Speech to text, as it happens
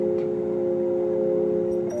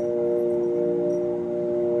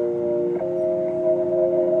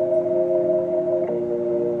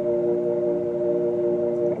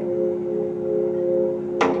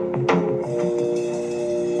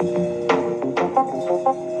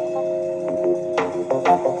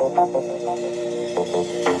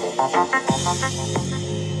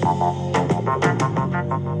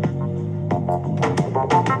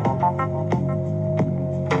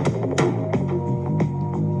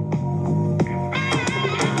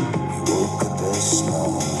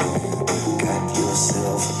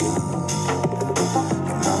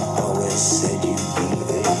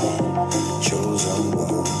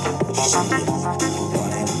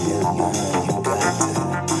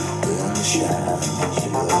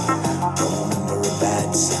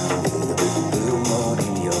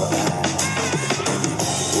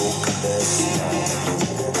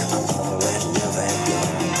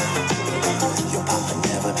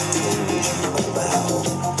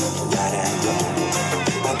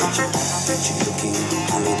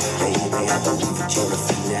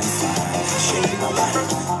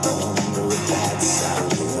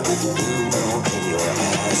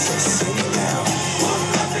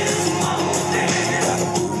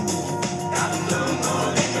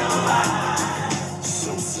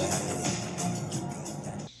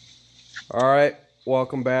All right,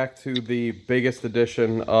 welcome back to the biggest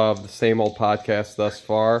edition of the Same Old Podcast thus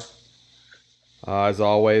far. As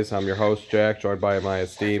always, I'm your host, Jack, joined by my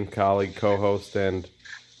esteemed colleague, co-host, and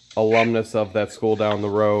alumnus of that school down the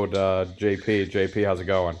road, JP. JP, how's it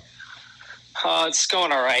going? It's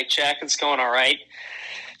going all right, Jack. It's going all right.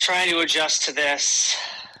 Trying to adjust to this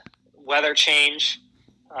weather change.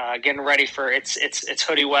 Getting ready for it's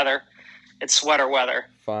hoodie weather. It's sweater weather.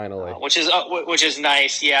 Finally, which is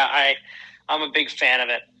nice. Yeah, I'm a big fan of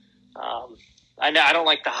it. I don't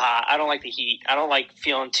like the hot. I don't like the heat. I don't like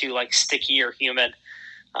feeling too sticky or humid.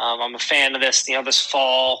 I'm a fan of this, this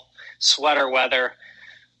fall sweater weather.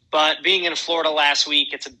 But being in Florida last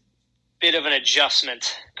week, it's a bit of an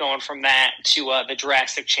adjustment going from that to the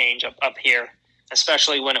drastic change up here,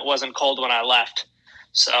 especially when it wasn't cold when I left.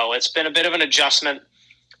 So it's been a bit of an adjustment,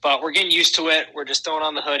 but we're getting used to it. We're just throwing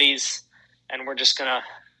on the hoodies, and we're just gonna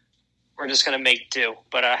make do.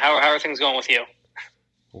 But how are things going with you?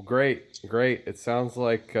 Well, great. It sounds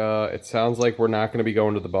like we're not going to be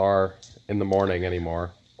going to the bar in the morning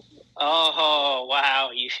anymore. Oh wow!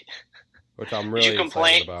 Which I'm really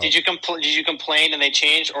excited about. Did you complain and they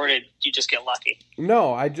changed, or did you just get lucky?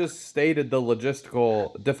 No, I just stated the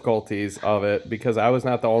logistical difficulties of it because I was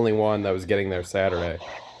not the only one that was getting there Saturday.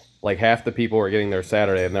 Like half the people were getting there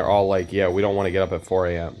Saturday, and they're all like, "Yeah, we don't want to get up at 4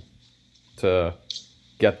 a.m. to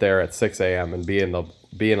get there at 6 a.m. and be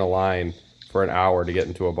in a line for an hour to get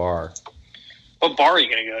into a bar." What bar are you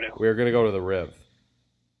going to go to? We're going to go to the Riv.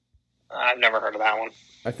 I've never heard of that one.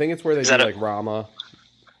 I think it's where they do Rama.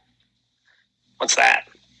 What's that?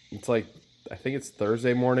 It's I think it's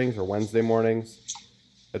Thursday mornings or Wednesday mornings.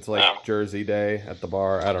 It's Jersey Day at the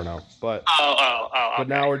bar. I don't know. But But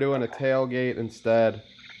now we're doing a tailgate instead.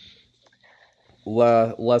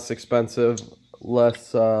 Less expensive,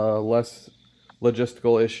 less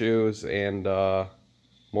logistical issues, and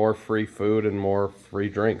more free food and more free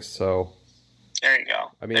drinks. So there you go.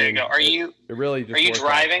 I mean, there you go. It really just are you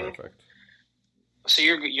driving? Perfect. So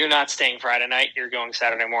you're not staying Friday night. You're going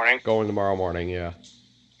Saturday morning. Going tomorrow morning. Yeah.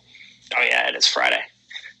 Oh yeah, it is Friday.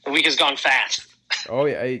 The week has gone fast. Oh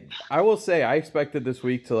yeah, I will say I expected this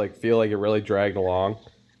week to feel like it really dragged along,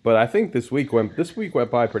 but I think this week went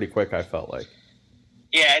by pretty quick. I felt like.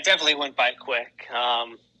 Yeah, it definitely went by quick.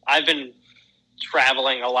 I've been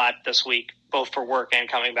traveling a lot this week, both for work and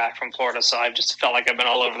coming back from Florida, so I've just felt like I've been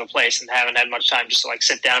all over the place and haven't had much time just to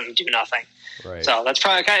sit down and do nothing. Right. So that's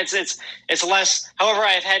probably it's less. However,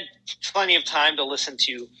 I've had plenty of time to listen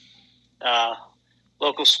to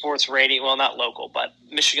local sports radio. Well, not local, but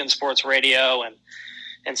Michigan sports radio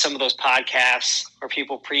and some of those podcasts where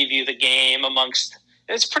people preview the game.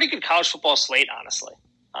 It's a pretty good college football slate, honestly.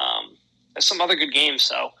 There's some other good games,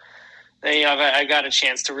 so I got a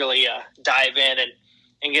chance to really dive in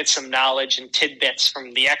and get some knowledge and tidbits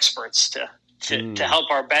from the experts to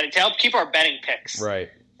help keep our betting picks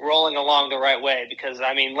rolling along the right way. Because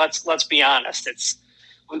I mean, let's be honest,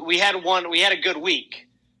 we had a good week,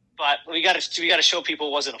 but we got to show people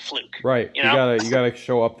it wasn't a fluke. Right. You gotta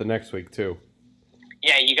show up the next week too.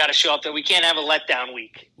 Yeah, you got to show up. That we can't have a letdown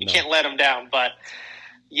week. You can't let them down. But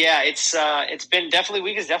yeah, it's been definitely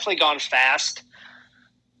week has definitely gone fast.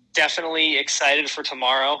 Definitely excited for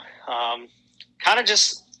tomorrow. Kind of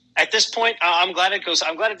just at this point, I'm glad it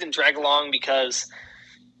didn't drag along because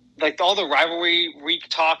all the rivalry week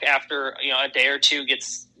talk after a day or two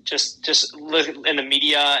gets just in the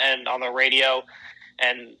media and on the radio,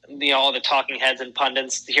 and all the talking heads and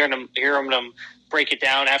pundits hearing them break it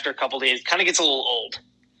down after a couple of days kind of gets a little old.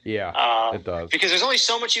 Yeah, it does, because there's only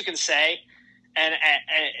so much you can say, and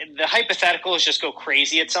the hypotheticals just go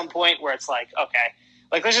crazy at some point where it's okay,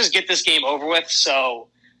 let's just get this game over with so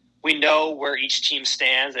we know where each team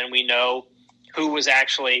stands, and we know who was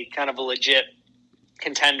actually kind of a legit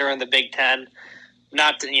contender in the Big Ten.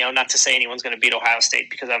 Not to say anyone's going to beat Ohio State,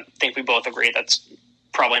 because I think we both agree that's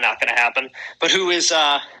probably not going to happen. But who is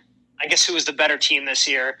the better team this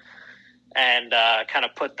year, and kind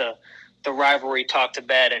of put the rivalry talk to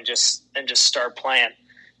bed and just start playing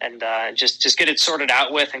and just get it sorted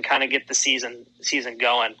out with and kind of get the season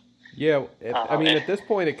going. Yeah, at this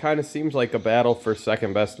point, it kind of seems like a battle for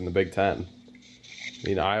second best in the Big Ten. I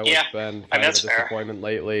mean, Iowa's been kind of a disappointment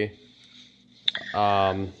lately.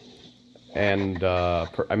 Penn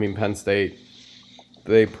State,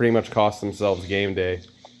 they pretty much cost themselves game day.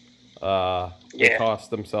 They cost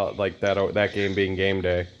themselves, like, that game being game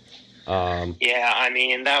day. That's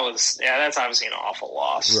obviously an awful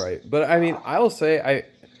loss. Right. But, I will say,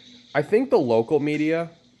 I think the local media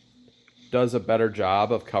does a better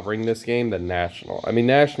job of covering this game than national.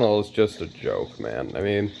 National is just a joke, man.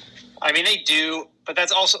 They do, but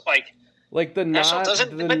that's also but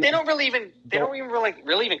they don't really even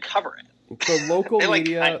cover it.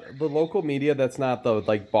 The local media that's not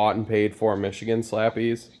the bought and paid for Michigan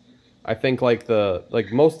slappies. I think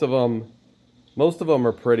most of them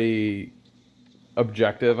are pretty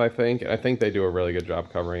objective, I think. And I think they do a really good job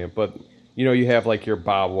covering it. But you have your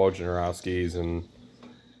Bob Wojnarowskis and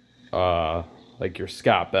your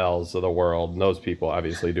Scott Bells of the world, and those people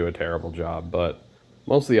obviously do a terrible job, but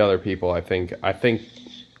most of the other people I think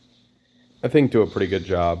do a pretty good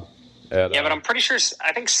job at, but I'm pretty sure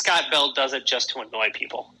I think Scott Bell does it just to annoy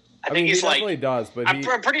people. I think he definitely does, but I'm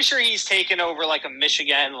pretty sure he's taken over a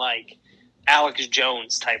Michigan Alex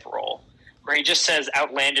Jones type role, where he just says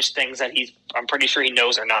outlandish things that I'm pretty sure he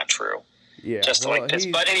knows are not true. Yeah, just like this.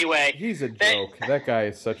 But anyway, he's a joke. That guy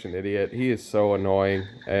is such an idiot. He is so annoying,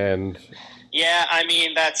 and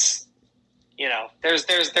that's there's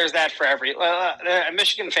that for every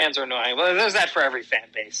Michigan fans are annoying. Well, there's that for every fan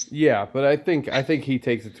base. Yeah, but I think he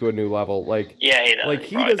takes it to a new level. He does.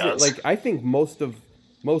 He doesn't. I think most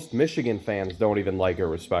Michigan fans don't even like or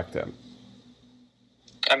respect him.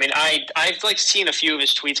 I've seen a few of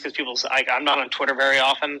his tweets because people. I'm not on Twitter very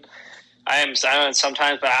often. I am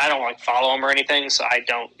sometimes, but I don't follow him or anything, so I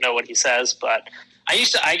don't know what he says. But I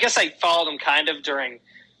guess I followed him kind of during.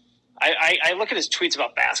 I look at his tweets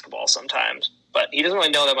about basketball sometimes, but he doesn't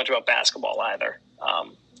really know that much about basketball either.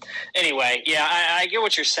 Anyway, I get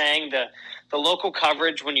what you're saying. The local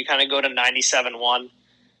coverage when you kind of go to 97.1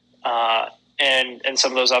 and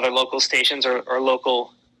some of those other local stations or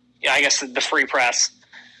local, I guess the Free Press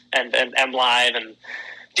and M Live and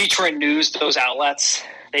Detroit News, those outlets.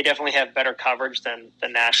 They definitely have better coverage than the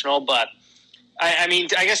national, but I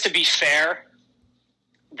guess to be fair,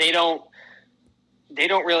 they don't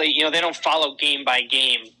really, they don't follow game by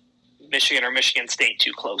game Michigan or Michigan State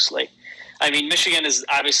too closely. Michigan is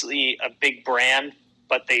obviously a big brand,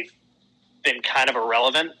 but they've been kind of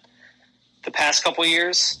irrelevant the past couple of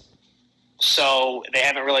years, so they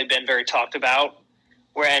haven't really been very talked about.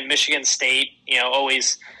 Whereas Michigan State, they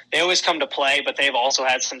always come to play, but they've also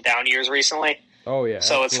had some down years recently. Oh yeah.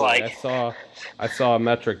 So absolutely. It's I saw a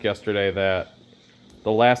metric yesterday that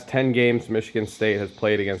the last 10 games Michigan State has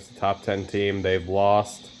played against the top 10 team, they've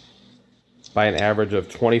lost by an average of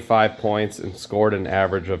 25 points and scored an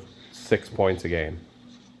average of 6 points a game.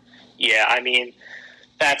 Yeah,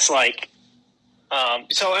 that's it's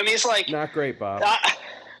not great, Bob.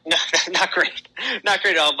 Not great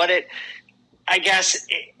at all. But and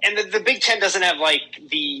the Big Ten doesn't have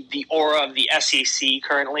the aura of the SEC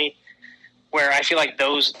currently, where I feel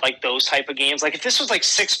those type of games, if this was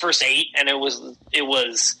 6 versus 8 and it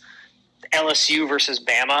was LSU versus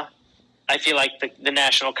Bama, I feel the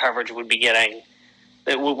national coverage would be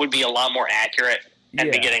would be a lot more accurate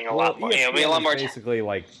and be getting a lot more. Be a lot more. Basically,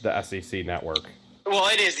 the SEC network. Well,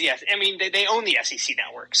 it is. Yes, they own the SEC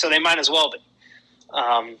network, so they might as well be.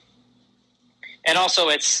 And also,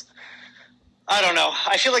 I don't know.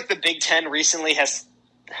 I feel the Big Ten recently has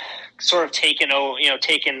sort of taken on I'm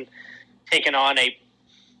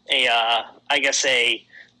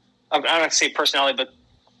not going to say personality, but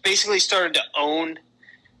basically started to own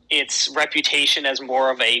its reputation as more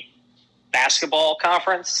of a basketball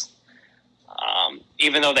conference.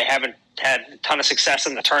 Even though they haven't had a ton of success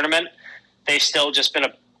in the tournament, they've still just been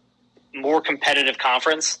a more competitive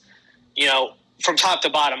conference. From top to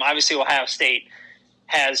bottom, obviously Ohio State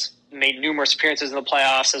has made numerous appearances in the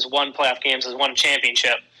playoffs, has won playoff games, has won a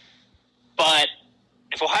championship. But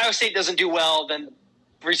if Ohio State doesn't do well, then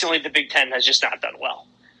recently the Big Ten has just not done well.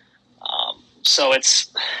 So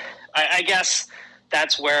I guess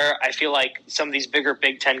that's where I feel some of these bigger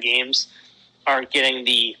Big Ten games aren't getting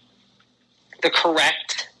the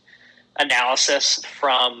correct analysis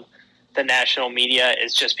from the national media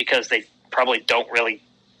is just because they probably don't really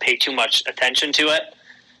pay too much attention to it.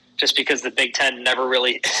 Just because the Big Ten never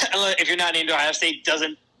really, if you're not into Ohio State,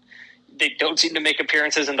 they don't seem to make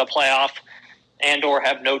appearances in the playoff and or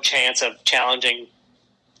have no chance of challenging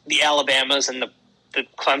the Alabamas and the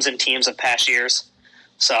Clemson teams of past years.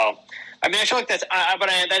 So, I mean, I feel like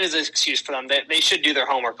that is an excuse for them. They should do their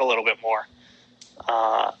homework a little bit more.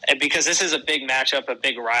 And because this is a big matchup, a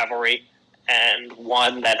big rivalry, and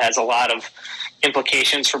one that has a lot of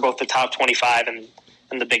implications for both the top 25 and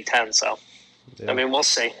the Big Ten. So, yeah. I mean, we'll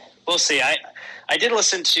see. We'll see. I've been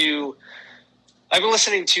listening to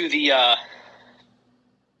the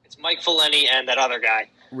it's Mike Valeni and that other guy,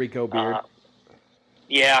 Rico Beard.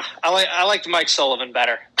 Yeah, I liked Mike Sullivan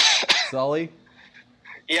better. Sully?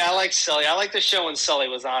 Yeah, I like Sully. I like the show when Sully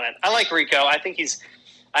was on it. I like Rico. I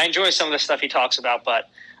enjoy some of the stuff he talks about,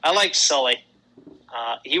 but I like Sully.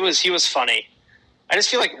 He was funny. I just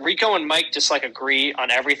feel like Rico and Mike just like agree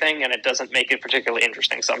on everything, and it doesn't make it particularly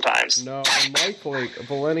interesting sometimes. No, and Mike, like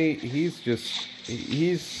Valeni,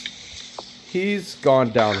 he's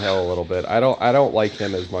gone downhill a little bit. I don't like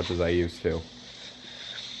him as much as I used to.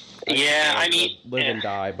 I live and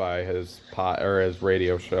die by his his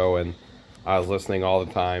radio show, and I was listening all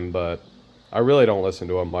the time, but I really don't listen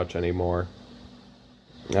to him much anymore.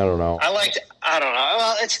 I don't know. I don't know.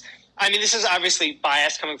 Well, this is obviously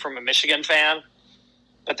bias coming from a Michigan fan,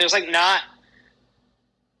 but there's they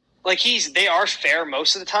are fair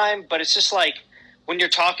most of the time, but it's just like when you're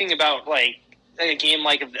talking about like a game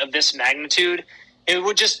of this magnitude, it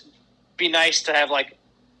would just be nice to have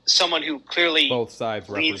someone who clearly both sides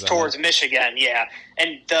leans towards Michigan, yeah.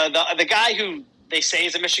 And the guy who they say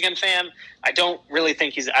is a Michigan fan, I don't really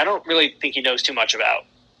think he knows too much about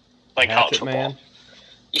college football. Man.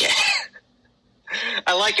 Yeah,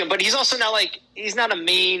 I like him, but he's also not he's not a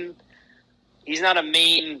main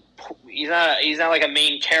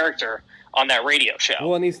character on that radio show.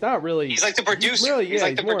 Well, and he's not really. He's like the producer. He's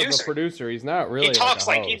more of a producer. He's not really. He talks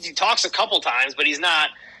he talks a couple times, but he's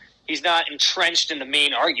not entrenched in the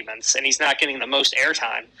main arguments, and he's not getting the most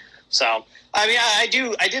airtime. So, I mean, I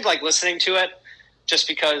did like listening to it, just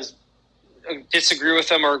because disagree with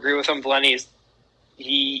him or agree with him. Valeni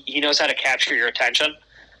he knows how to capture your attention,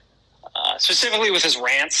 specifically with his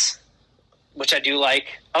rants, which I do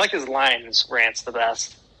like. I like his Lions rants the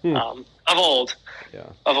best of old. Yeah.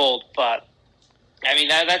 Of old, but I mean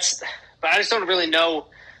but I just don't really know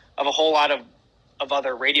of a whole lot of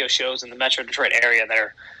other radio shows in the Metro Detroit area that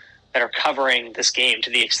are covering this game to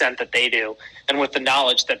the extent that they do, and with the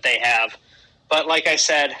knowledge that they have. But like I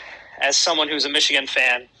said, as someone who's a Michigan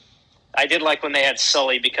fan, I did like when they had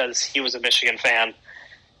Sully because he was a Michigan fan,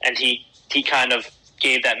 and he kind of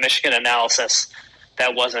gave that Michigan analysis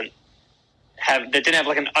that didn't have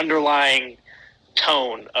an underlying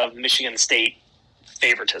tone of Michigan State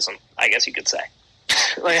favoritism, I guess you could say.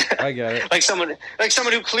 I get it. Like someone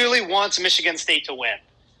who clearly wants Michigan State to win.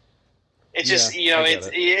 It's just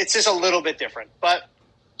it's just a little bit different. But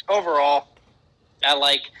overall, I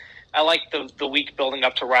like the week building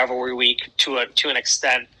up to rivalry week to an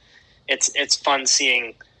extent. It's fun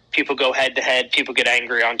seeing people go head to head, people get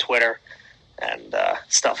angry on Twitter and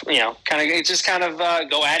stuff. Kind of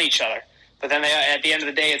go at each other. But then at the end of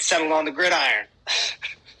the day, it's settled on the gridiron.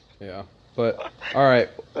 Yeah. But all right,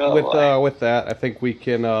 with that, I think we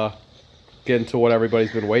can get into what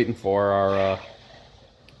everybody's been waiting for,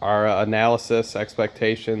 our analysis,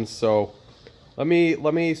 expectations. So let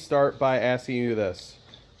me start by asking you this: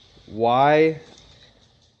 why?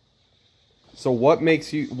 So what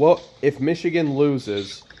makes you? What if Michigan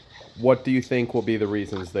loses? What do you think will be the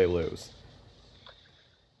reasons they lose?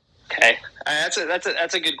 Okay,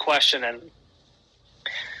 that's a good question, and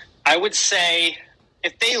I would say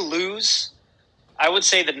if they lose, I would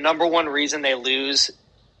say the number one reason they lose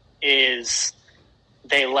is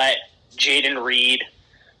they let Jaden Reed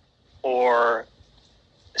or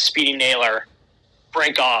Speedy Naylor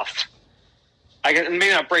break off. Maybe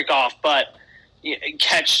not break off, but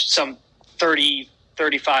catch some 30,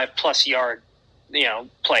 35-plus yard,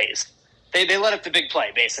 plays. They let up the big play,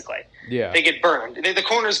 basically. Yeah. They get burned. The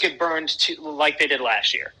corners get burned like they did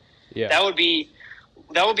last year. Yeah. That would be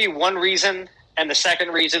one reason, and the second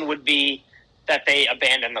reason would be that they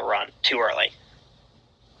abandon the run too early.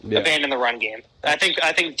 Yeah. Abandon the run game. I think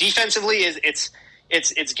defensively it's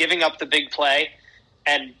giving up the big play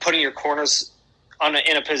and putting your corners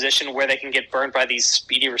in a position where they can get burned by these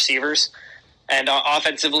speedy receivers. And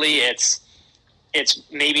offensively, it's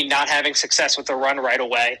maybe not having success with the run right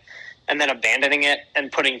away and then abandoning it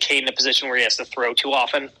and putting Cade in a position where he has to throw too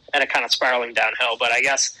often and it kind of spiraling downhill. But I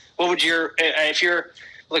guess if you're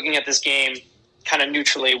looking at this game kind of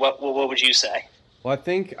neutrally, what would you say? Well, I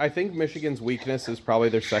think Michigan's weakness is probably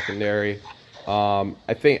their secondary.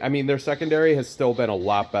 I mean, their secondary has still been a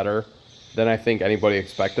lot better than I think anybody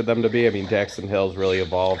expected them to be. I mean, Daxton Hill's really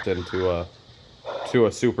evolved into a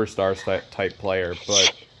superstar type player,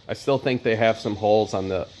 but I still think they have some holes on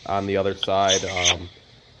the other side.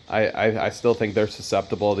 I still think they're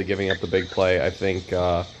susceptible to giving up the big play. I think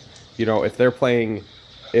if they're playing,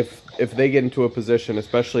 if they get into a position,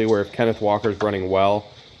 especially where if Kenneth Walker's running well,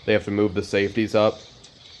 they have to move the safeties up.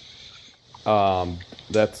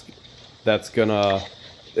 That's gonna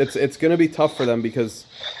it's gonna be tough for them because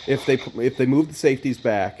if they move the safeties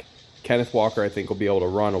back, Kenneth Walker I think will be able to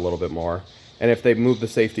run a little bit more, and if they move the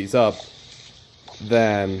safeties up,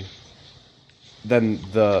 then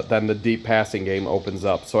the deep passing game opens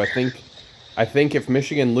up. So I think if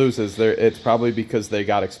Michigan loses, it's probably because they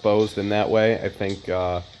got exposed in that way. I think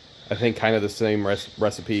kind of the same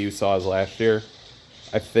recipe you saw as last year.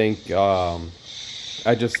 I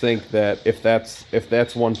just think that if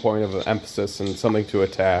that's one point of emphasis and something to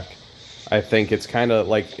attack, I think it's kind of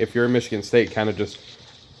like if you're Michigan State, kind of just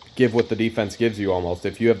give what the defense gives you almost.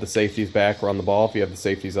 If you have the safeties back, run the ball. If you have the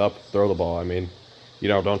safeties up, throw the ball. I mean,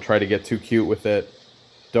 don't try to get too cute with it.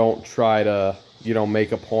 Don't try to,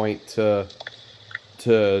 make a point to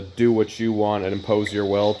do what you want and impose your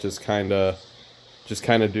will. Just kind of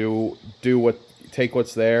take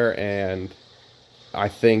what's there. And I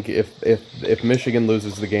think if Michigan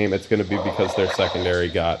loses the game, it's going to be because their secondary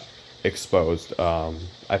got exposed.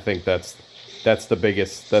 I think that's going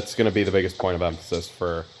to be the biggest point of emphasis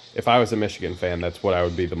for, if I was a Michigan fan, that's what I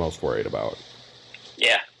would be the most worried about.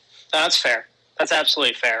 Yeah, that's fair. That's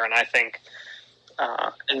absolutely fair. And I think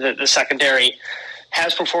the secondary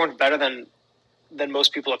has performed better than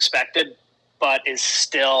most people expected, but is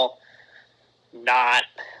still not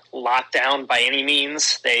locked down by any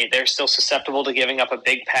means. They're still susceptible to giving up a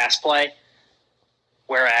big pass play,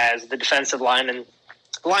 whereas the defensive line and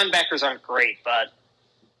the linebackers aren't great, but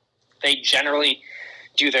they generally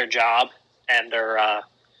do their job and are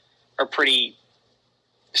pretty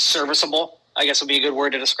serviceable, I guess would be a good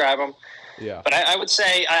word to describe them. Yeah. But I would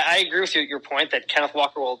say I agree with your point that Kenneth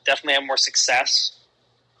Walker will definitely have more success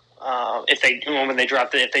if they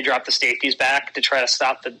drop the safeties back to try to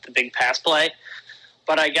stop the big pass play.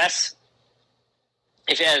 But I guess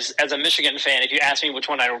as a Michigan fan, if you ask me which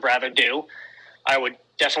one I would rather do, I would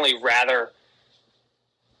definitely rather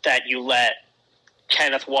that you let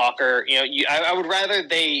Kenneth Walker. I would rather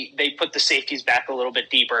they put the safeties back a little bit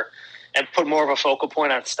deeper and put more of a focal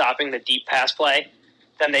point on stopping the deep pass play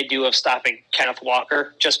than they do of stopping Kenneth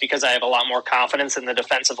Walker, just because I have a lot more confidence in the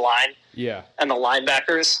defensive line and the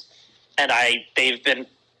linebackers. And they've been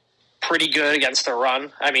pretty good against the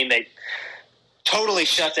run. I mean, they totally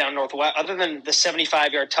shut down Northwest, other than the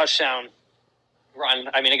 75-yard touchdown run.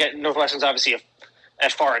 I mean, again, Northwestern's obviously a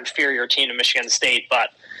far inferior team to Michigan State, but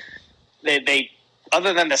they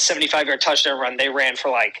other than the 75-yard touchdown run, they ran for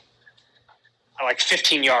like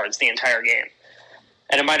 15 yards the entire game.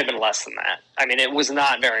 And it might have been less than that. I mean, it was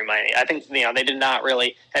not very many. I think, they did not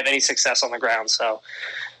really have any success on the ground. So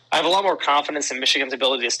I have a lot more confidence in Michigan's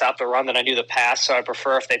ability to stop the run than I do the pass. So I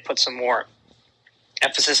prefer if they put some more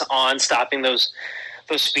emphasis on stopping those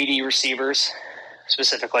speedy receivers,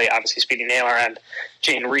 specifically, obviously, Speedy Naylor and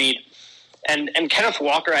Jane Reed. And Kenneth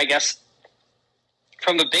Walker, I guess,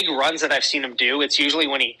 from the big runs that I've seen him do, it's usually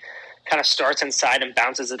when he kind of starts inside and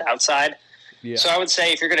bounces it outside. Yeah. So I would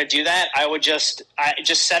say if you're going to do that, I would just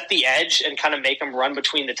set the edge and kind of make them run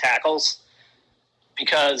between the tackles,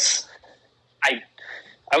 because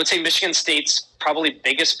I would say Michigan State's probably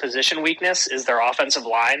biggest position weakness is their offensive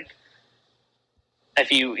line.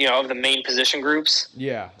 If of the main position groups,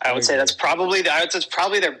 I would say that's probably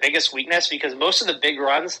their biggest weakness, because most of the big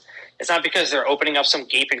runs, it's not because they're opening up some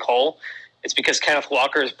gaping hole. It's because Kenneth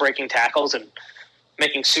Walker is breaking tackles and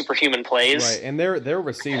making superhuman plays. Right, and their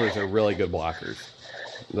receivers are really good blockers.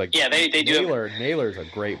 They do. Naylor's a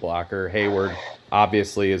great blocker. Hayward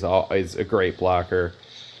obviously is a great blocker.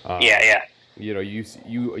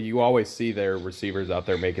 You always see their receivers out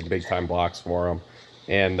there making big time blocks for them,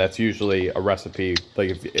 and that's usually a recipe.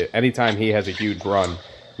 Like anytime he has a huge run,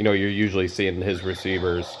 you're usually seeing his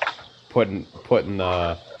receivers putting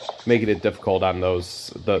making it difficult on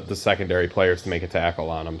the secondary players to make a tackle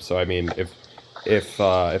on him. So I mean,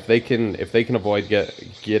 if they can avoid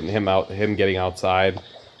getting him getting outside,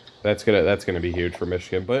 that's gonna be huge for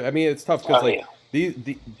Michigan. But I mean, it's tough because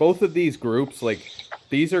both of these groups,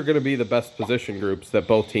 these are gonna be the best position groups that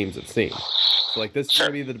both teams have seen. So this is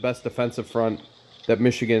gonna be the best defensive front that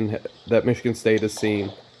Michigan State has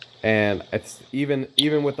seen. And it's even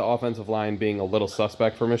with the offensive line being a little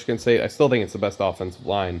suspect for Michigan State, I still think it's the best offensive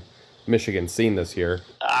line Michigan's seen this year.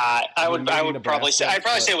 I would probably say Nebraska,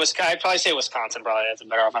 I'd probably say Wisconsin probably has a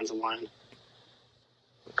better offensive line.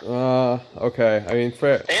 Okay. I mean,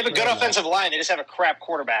 fair. They have a good offensive line. They just have a crap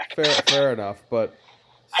quarterback. Fair enough, but.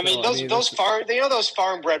 I mean, those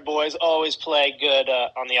farm-bred boys always play good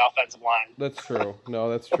on the offensive line. That's true. No,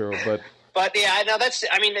 that's true. But yeah, I know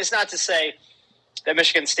it's not to say that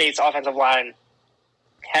Michigan State's offensive line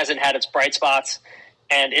hasn't had its bright spots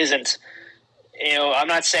and isn't. I'm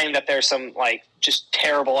not saying that there's some just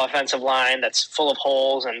terrible offensive line that's full of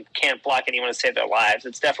holes and can't block anyone to save their lives.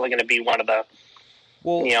 It's definitely going to be one of the.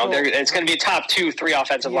 It's going to be a top 2-3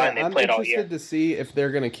 offensive line they've played all year. I'm interested to see if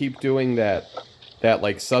they're going to keep doing that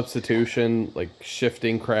substitution,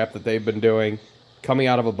 shifting crap that they've been doing. Coming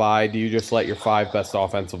out of a bye, do you just let your 5 best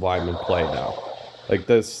offensive linemen play now?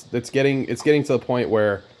 It's getting to the point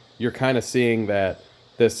where you're kind of seeing that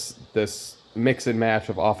this mix and match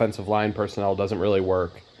of offensive line personnel doesn't really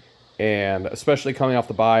work, and especially coming off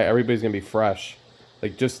the bye, everybody's gonna be fresh.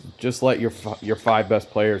 Just let your 5 best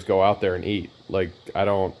players go out there and eat. I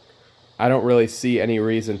don't really see any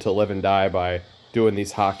reason to live and die by doing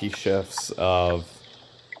these hockey shifts of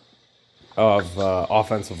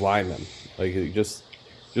offensive linemen. Just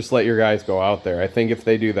let your guys go out there. I think if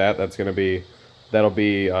they do that, that'll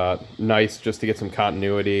be nice just to get some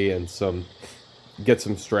continuity and get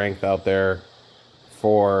some strength out there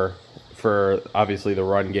for obviously the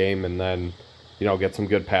run game, and then get some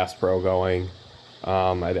good pass pro going.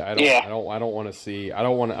 I'm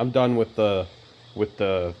done with the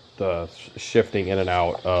shifting in and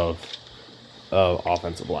out of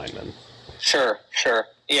offensive linemen. Sure.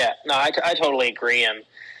 Yeah, no, I totally agree, and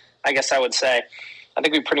I guess I would say I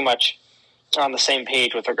think we pretty much on the same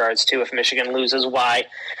page with regards to if Michigan loses, why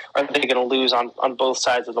are they going to lose on both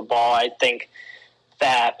sides of the ball. I think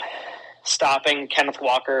that stopping Kenneth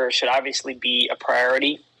Walker should obviously be a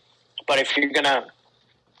priority, but if you're gonna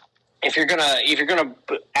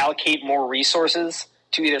allocate more resources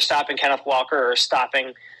to either stopping Kenneth Walker or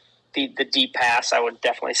stopping the deep pass, I would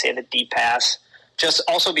definitely say the deep pass. Just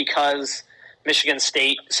also because Michigan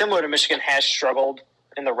State, similar to Michigan, has struggled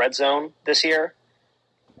in the red zone this year,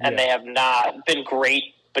 and they have not been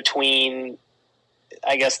great between,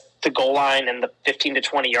 I guess, the goal line and the 15 to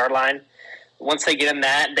 20 yard line. Once they get in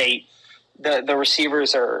that, the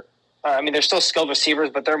receivers are. They're still skilled receivers,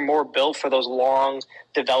 but they're more built for those long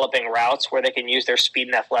developing routes where they can use their speed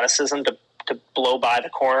and athleticism to blow by the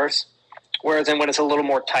corners. Whereas when it's a little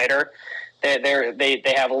more tighter, they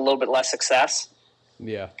have a little bit less success.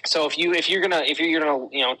 Yeah. So if you're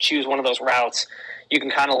gonna choose one of those routes, you can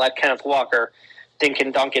kind of let Kenneth Walker dink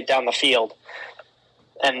and dunk it down the field,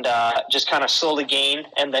 and just kind of slowly gain,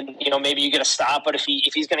 and then maybe you get a stop. But if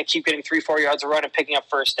he's going to keep getting 3-4 yards of run and picking up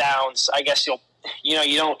first downs, I guess you're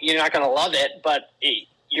not going to love it, but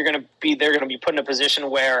they're going to be put in a position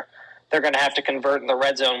where they're going to have to convert in the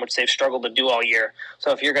red zone, which they've struggled to do all year.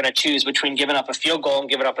 So if you're going to choose between giving up a field goal and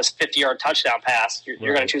giving up a 50-yard touchdown pass, you're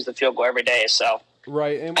going to choose the field goal every day. So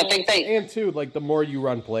right, and I think the more you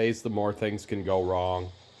run plays, the more things can go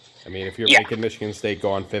wrong. I mean, if you're making Michigan State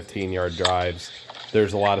go on 15-yard drives,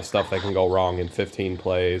 there's a lot of stuff that can go wrong in 15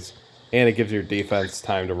 plays, and it gives your defense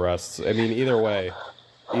time to rest. I mean, either way,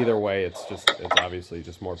 it's obviously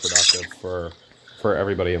just more productive for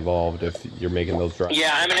everybody involved if you're making those drives.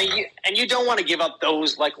 Yeah, you don't want to give up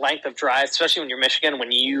those length of drives, especially when you're Michigan,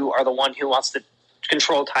 when you are the one who wants to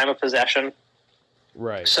control time of possession.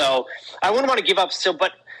 Right. So I wouldn't want to give up still,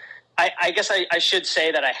 but I guess I should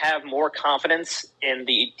say that I have more confidence in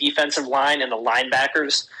the defensive line and the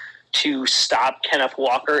linebackers to stop Kenneth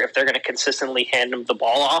Walker if they're going to consistently hand him the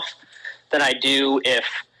ball off than I do if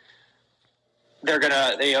they're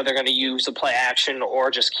gonna use the play action or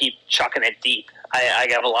just keep chucking it deep. I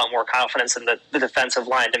have a lot more confidence in the defensive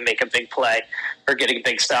line to make a big play or get a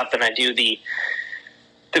big stop than I do the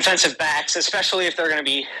defensive backs, especially if they're going to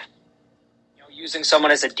be using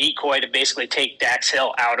someone as a decoy to basically take Dax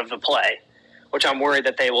Hill out of the play, which I'm worried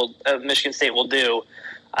that Michigan State will do.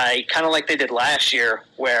 I kind of like they did last year,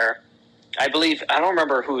 where I don't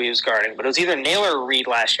remember who he was guarding, but it was either Naylor or Reed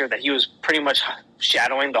last year that he was pretty much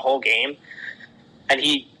shadowing the whole game, and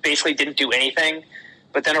he basically didn't do anything.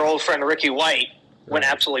 But then our old friend Ricky White went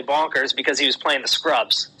absolutely bonkers because he was playing the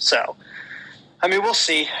scrubs. So, we'll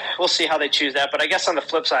see. We'll see how they choose that. But I guess on the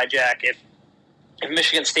flip side, Jack, if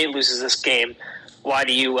Michigan State loses this game, why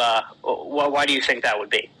do you think that would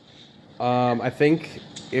be? I think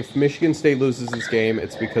if Michigan State loses this game,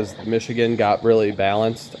 it's because Michigan got really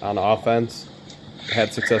balanced on offense,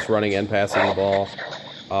 had success running and passing the ball,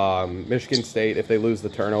 Michigan State, if they lose the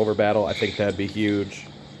turnover battle, I think that'd be huge.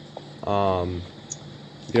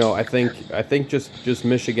 I think just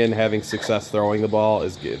Michigan having success throwing the ball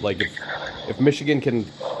is good. Like if Michigan can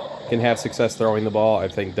have success throwing the ball, I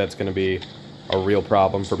think that's going to be a real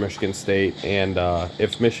problem for Michigan State. And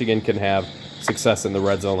if Michigan can have success in the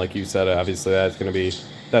red zone, like you said, obviously that's going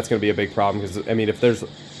to be a big problem. Because I mean,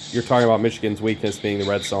 you're talking about Michigan's weakness being the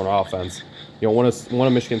red zone offense. One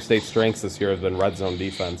of Michigan State's strengths this year has been red zone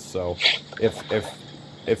defense. So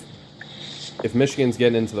if Michigan's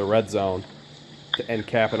getting into the red zone and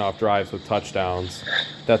capping off drives with touchdowns,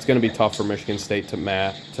 that's going to be tough for Michigan State to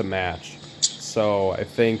match. So I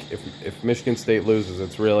think if Michigan State loses,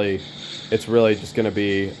 it's really just going to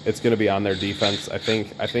be on their defense. I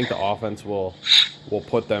think the offense will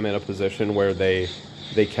put them in a position where they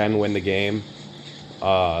can win the game.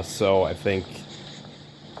 So I think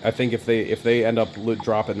if they end up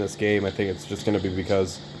dropping this game, I think it's just going to be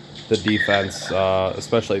because the defense,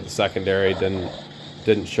 especially the secondary,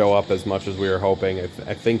 didn't show up as much as we were hoping.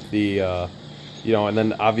 I think and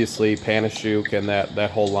then obviously Panasiuk and that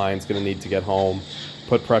whole line's going to need to get home,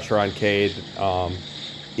 put pressure on Cade.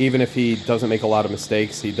 Even if he doesn't make a lot of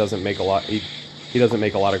mistakes, he doesn't make a lot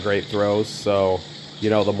of great throws. So,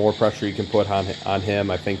 the more pressure you can put on him,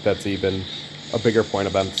 I think that's even a bigger point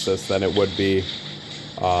of emphasis than it would be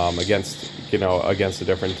against a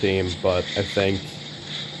different team. But I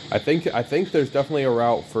think there's definitely a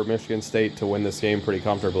route for Michigan State to win this game pretty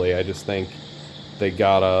comfortably. I just think they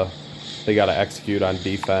gotta execute on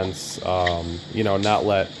defense.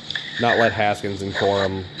 Not let Haskins and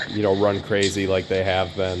Corum run crazy like they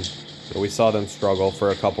have been. We saw them struggle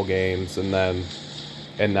for a couple games, and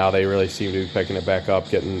now they really seem to be picking it back up,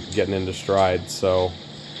 getting into stride. So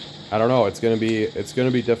I don't know. It's gonna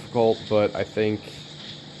be difficult, but I think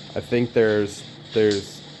there's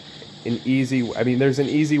an easy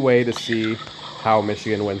way to see how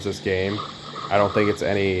Michigan wins this game. I don't think it's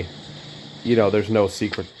any, there's no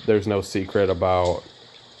secret about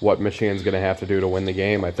what Michigan's going to have to do to win the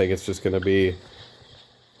game. I think it's just going to be,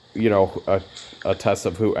 a test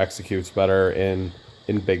of who executes better in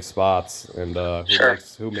big spots and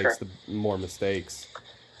who makes the more mistakes.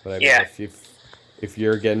 But I mean, if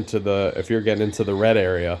you're getting into the red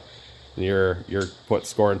area, and you're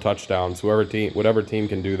scoring touchdowns, whatever team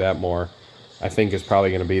can do that more, I think is probably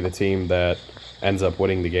going to be the team that ends up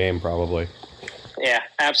winning the game probably. Yeah,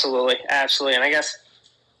 absolutely. And I guess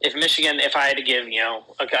if I had to give,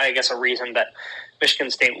 a reason that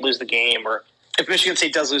Michigan State lose the game, or if Michigan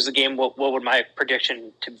State does lose the game, what would my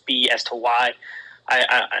prediction to be as to why?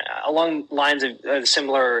 I along lines of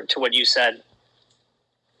similar to what you said,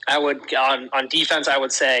 I would on defense, I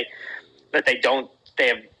would say that they don't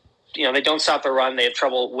stop the run. They have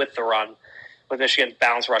trouble with the run with Michigan's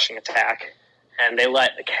balanced rushing attack, and they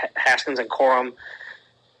let Haskins and Corum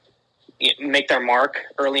make their mark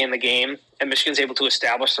early in the game, and Michigan's able to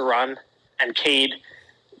establish the run, and Cade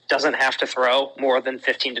doesn't have to throw more than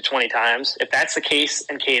 15 to 20 times. If that's the case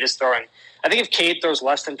and Cade is throwing, I think if Cade throws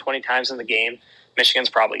less than 20 times in the game, Michigan's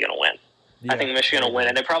probably going to win. Yeah, I think Michigan will win,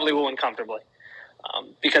 and they probably will win comfortably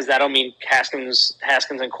because that'll mean Haskins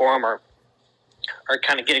and Corum are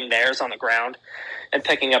kind of getting theirs on the ground and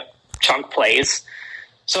picking up chunk plays.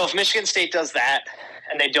 So if Michigan State does that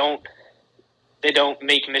and they don't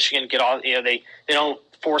make Michigan get all, they don't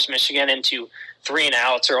force Michigan into 3 and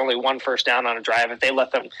outs or only 1 first down on a drive, if they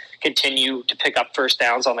let them continue to pick up first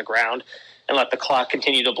downs on the ground and let the clock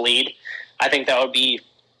continue to bleed, I think that would be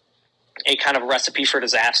a kind of recipe for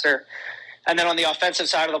disaster. And then on the offensive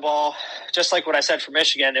side of the ball, just like what I said for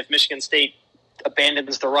Michigan, if Michigan State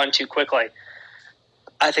abandons the run too quickly,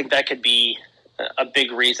 I think that could be a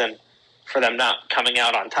big reason for them not coming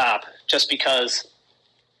out on top, just because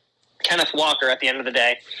Kenneth Walker, at the end of the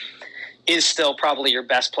day, is still probably your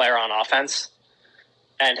best player on offense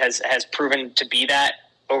and has proven to be that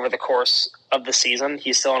over the course of the season.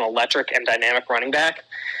 He's still an electric and dynamic running back.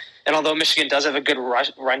 And although Michigan does have a good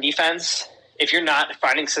run defense, if you're not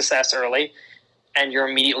finding success early and you're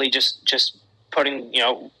immediately just putting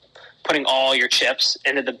all your chips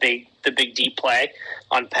into the big deep play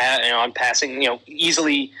on passing,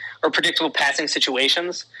 easily or predictable passing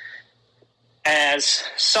situations, as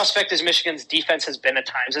suspect as Michigan's defense has been at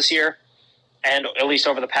times this year, and at least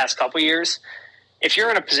over the past couple years, if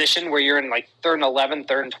you're in a position where you're in like 3rd and 11,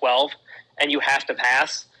 3rd and 12, and you have to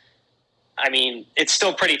pass, I mean, it's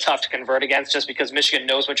still pretty tough to convert against just because Michigan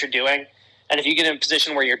knows what you're doing. And if you get in a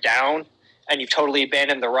position where you're down and you've totally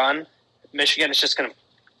abandoned the run, Michigan is just going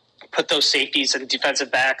to put those safeties and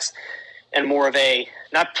defensive backs in more of a,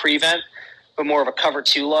 not prevent, but more of a cover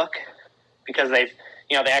 2 look, because they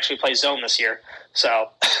actually play zone this year. So,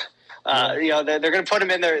 they're going to put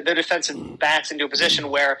them in their defensive backs into a position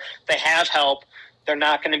where they have help. They're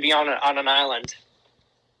not going to be on an island.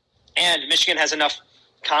 And Michigan has enough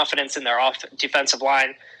confidence in their defensive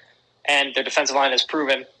line, and their defensive line has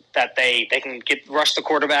proven that they can rush the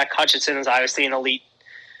quarterback. Hutchinson is obviously an elite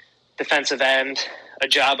defensive end.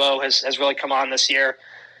 Ajabo has really come on this year,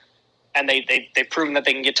 and they've proven that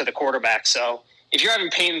they can get to the quarterback. So if you're having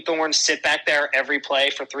Peyton Thorne sit back there every play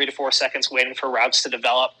for 3 to 4 seconds waiting for routes to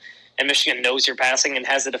develop, and Michigan knows you're passing and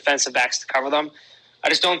has the defensive backs to cover them, I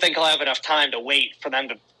just don't think he'll have enough time to wait for them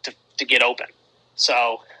to get open.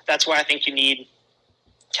 So that's why I think you need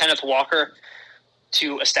Kenneth Walker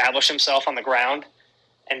to establish himself on the ground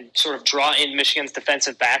and sort of draw in Michigan's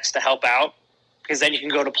defensive backs to help out, because then you can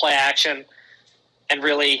go to play action and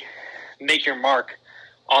really make your mark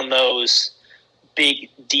on those big,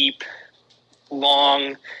 deep,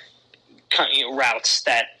 long routes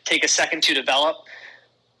that take a second to develop.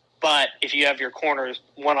 But if you have your corners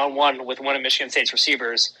one-on-one with one of Michigan State's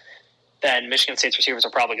receivers, then Michigan State's receivers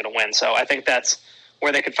are probably going to win. So I think that's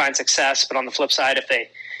where they could find success. But on the flip side,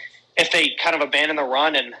 if they kind of abandon the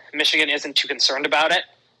run and Michigan isn't too concerned about it,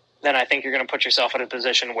 then I think you're going to put yourself in a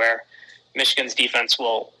position where Michigan's defense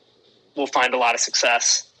will find a lot of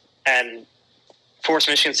success and force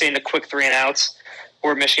Michigan State into quick 3-and-outs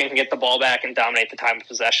where Michigan can get the ball back and dominate the time of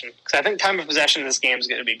possession. Because I think time of possession in this game is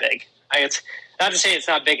going to be big. It's not to say it's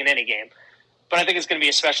not big in any game, but I think it's going to be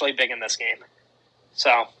especially big in this game.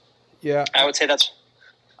 So yeah, I would say that's...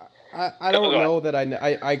 I don't know that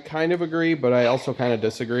I kind of agree, but I also kind of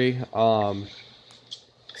disagree.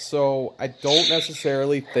 So I don't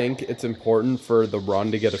necessarily think it's important for the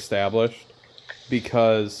run to get established,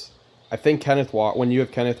 because I think when you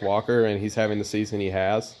have Kenneth Walker and he's having the season he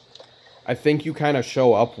has, I think you kind of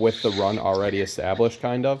show up with the run already established,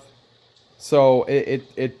 kind of. So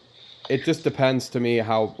it just depends to me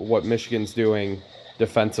what Michigan's doing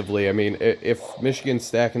defensively. I mean, if Michigan's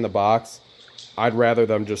stacking the box, I'd rather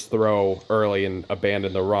them just throw early and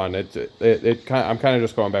abandon the run. I'm kind of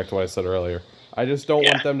just going back to what I said earlier. I just don't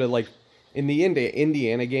want them to, like, in the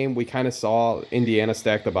Indiana game, we kind of saw Indiana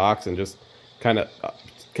stack the box and just kind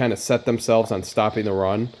of set themselves on stopping the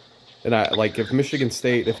run. And if Michigan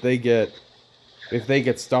State, if they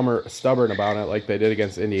get stubborn about it like they did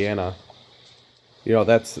against Indiana,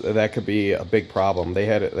 that could be a big problem. They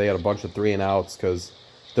had a bunch of 3-and-outs because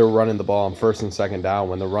they're running the ball on 1st and 2nd down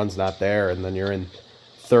when the run's not there, and then you're in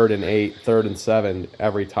 3rd and 8, 3rd and 7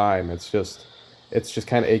 every time. It's just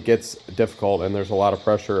kind of, it gets difficult, and there's a lot of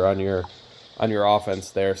pressure on your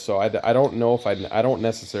offense there. So I don't know if I don't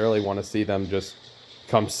necessarily want to see them just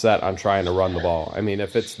come set on trying to run the ball. I mean,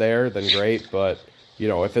 if it's there, then great, but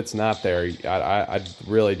if it's not there, I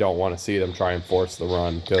really don't want to see them try and force the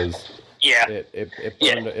run, because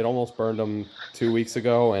it almost burned them 2 weeks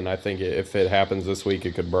ago, and I think if it happens this week,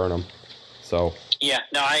 it could burn them. So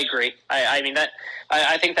I agree. I mean that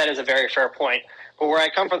I think that is a very fair point. But where I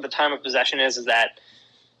come from, the time of possession is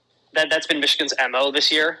that's been Michigan's MO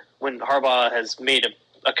this year, when Harbaugh has made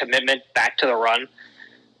a commitment back to the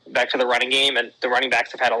running game, and the running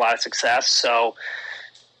backs have had a lot of success. So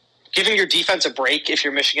giving your defense a break if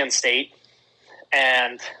you're Michigan State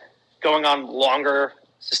and going on longer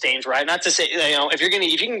sustained drive, not to say, if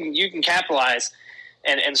you can capitalize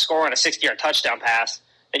and score on a 60-yard touchdown pass,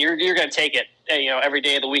 then you're going to take it, every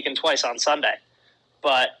day of the week and twice on Sunday.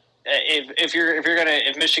 But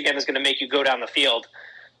if Michigan is going to make you go down the field,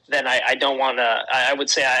 then I don't want to. I would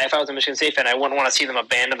say, if I was a Michigan State fan, I wouldn't want to see them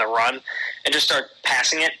abandon the run and just start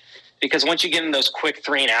passing it, because once you get in those quick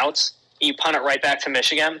 3-and-outs, you punt it right back to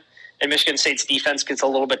Michigan, and Michigan State's defense gets a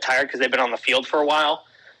little bit tired because they've been on the field for a while.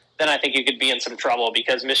 Then I think you could be in some trouble,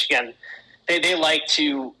 because Michigan, they like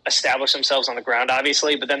to establish themselves on the ground,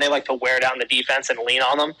 obviously, but then they like to wear down the defense and lean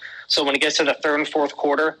on them. So when it gets to the 3rd and 4th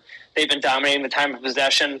quarter, they've been dominating the time of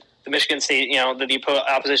possession. The Michigan State, the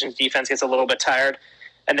opposition's defense gets a little bit tired,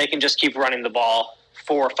 and they can just keep running the ball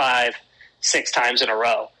 4, 5, 6 times in a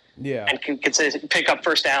row. Yeah. And can pick up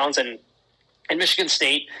first downs. And Michigan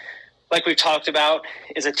State, like we've talked about,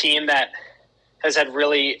 is a team that has had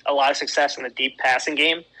really a lot of success in the deep passing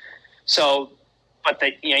game. So, but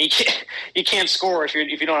you can't score if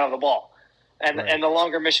you don't have the ball. And right. And the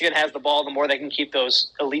longer Michigan has the ball, the more they can keep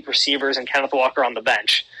those elite receivers and Kenneth Walker on the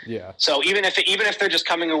bench. Yeah. So even if they're just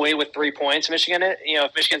coming away with 3 points, Michigan,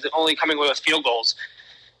 if Michigan's only coming away with field goals,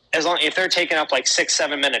 if they're taking up like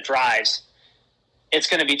 6-7 minute drives, it's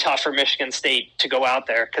going to be tough for Michigan State to go out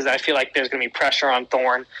there, because I feel like there's going to be pressure on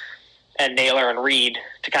Thorne and Naylor and Reed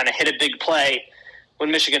to kind of hit a big play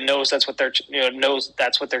when Michigan knows that's what they're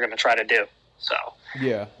going to try to do. So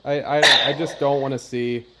yeah, I just don't want to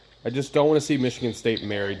see I just don't want to see Michigan State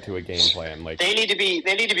married to a game plan. Like they need to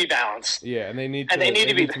be balanced. Yeah, and they need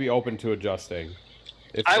to be open to adjusting.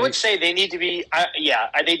 I would say they need to be.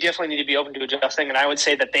 They definitely need to be open to adjusting, and I would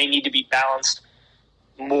say that they need to be balanced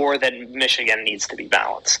more than Michigan needs to be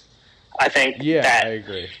balanced. I think. Yeah, I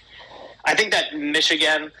agree. I think that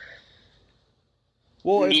Michigan.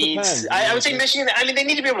 Well, needs. I would say Michigan. I mean, they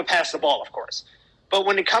need to be able to pass the ball, of course, but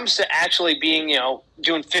when it comes to actually being,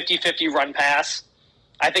 doing 50-50 run pass,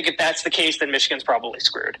 I think if that's the case, then Michigan's probably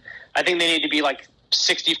screwed. I think they need to be like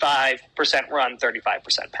 65% run,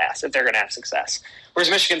 35% pass if they're going to have success. Whereas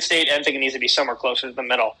Michigan State, I think it needs to be somewhere closer to the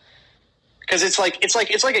middle, because it's like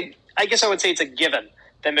I guess I would say it's a given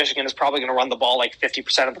that Michigan is probably going to run the ball like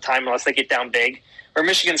 50% of the time unless they get down big. Or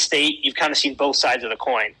Michigan State, you've kind of seen both sides of the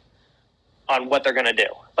coin on what they're going to do.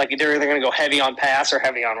 Like they're either going to go heavy on pass or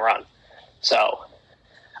heavy on run. So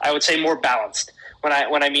I would say more balanced. When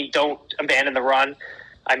I mean don't abandon the run,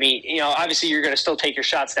 I mean, obviously you're going to still take your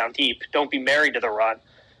shots down deep. Don't be married to the run.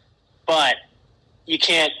 But you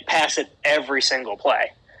can't pass it every single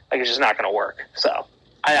play. Like, it's just not going to work. So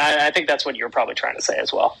I think that's what you're probably trying to say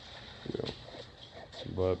as well. Yeah.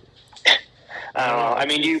 But I don't know. I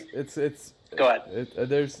mean, it's go ahead.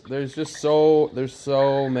 There's just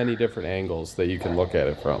so many different angles that you can look at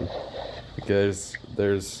it from, because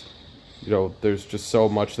there's just so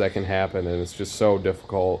much that can happen, and it's just so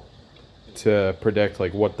difficult to predict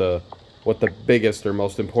like what the biggest or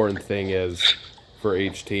most important thing is for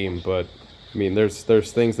each team. But I mean, there's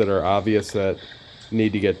things that are obvious that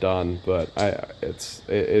need to get done, but it's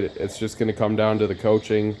just going to come down to the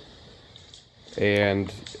coaching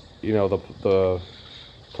and the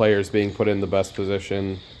players being put in the best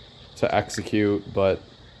position to execute. But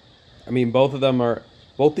I mean, both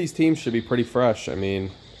these teams should be pretty fresh. I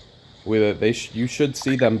mean, you should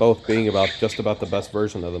see them both being just about the best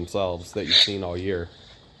version of themselves that you've seen all year.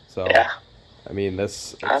 So yeah. I mean,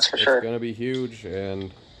 that's for sure. It's going to be huge,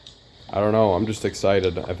 and I don't know. I'm just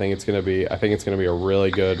excited. I think it's going to be a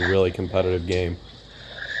really good, really competitive game.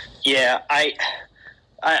 Yeah, I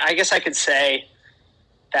guess I could say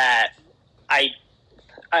that I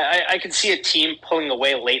could see a team pulling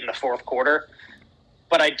away late in the fourth quarter,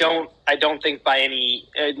 but I don't think by any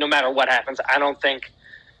no matter what happens, I don't think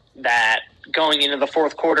that going into the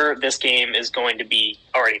fourth quarter this game is going to be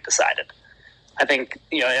already decided. I think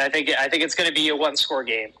it's going to be a one-score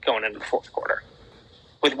game going into the fourth quarter,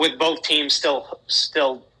 with both teams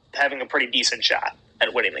still having a pretty decent shot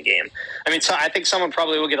at winning the game. I mean, so I think someone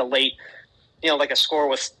probably will get a late, like a score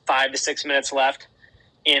with 5 to 6 minutes left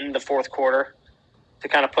in the fourth quarter to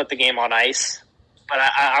kind of put the game on ice. But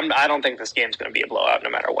I don't think this game's going to be a blowout no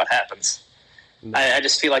matter what happens. No. I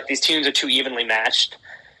just feel like these teams are too evenly matched,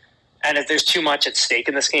 and if there's too much at stake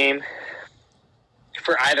in this game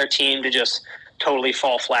for either team to just totally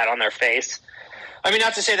fall flat on their face. I mean,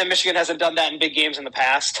 not to say that Michigan hasn't done that in big games in the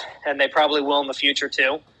past, and they probably will in the future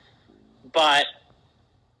too. But,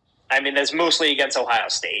 I mean, there's mostly against Ohio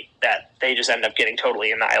State that they just end up getting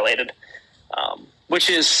totally annihilated, which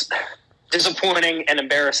is disappointing and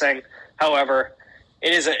embarrassing. However,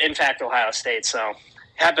 it is, in fact, Ohio State, so it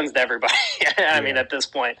happens to everybody. I mean, at this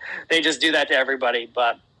point, they just do that to everybody.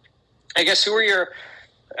 But I guess who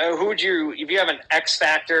would you, if you have an X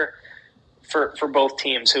factor for both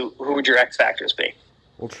teams, who would your X factors be?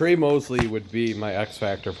 Well, Trey Mosley would be my X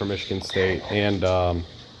factor for Michigan State, and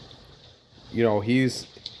he's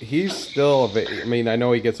still. I mean, I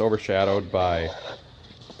know he gets overshadowed by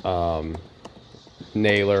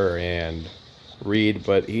Naylor and Reed,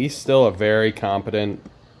 but he's still a very competent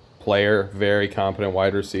player, very competent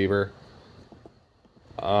wide receiver.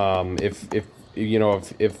 If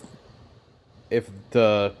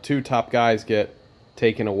the two top guys get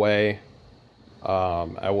taken away,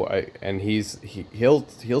 he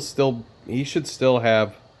should still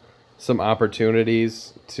have some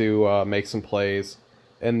opportunities to make some plays.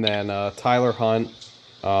 And then Tyler Hunt,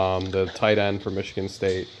 the tight end for Michigan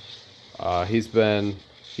State, he's been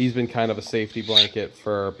kind of a safety blanket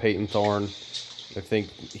for Peyton Thorne. I think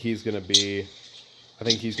he's going to be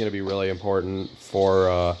really important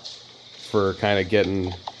for kind of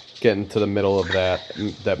getting to the middle of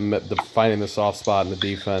finding the soft spot in the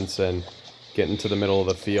defense and getting to the middle of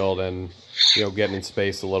the field and getting in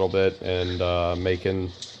space a little bit and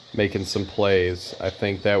making some plays. I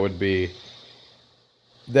think that would be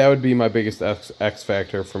my biggest X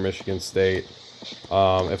factor for Michigan State.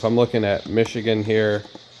 If I'm looking at Michigan here,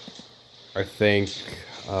 I think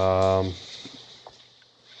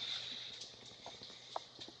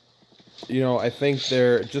I think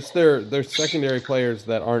their secondary players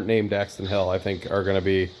that aren't named Daxton Hill, I think, are going to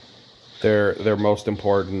be their most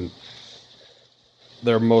important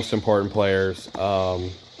their most important players.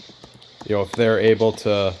 If they're able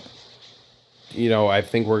to, I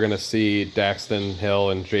think we're gonna see Daxton Hill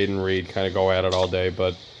and Jaden Reed kind of go at it all day.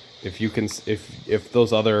 But if you can, if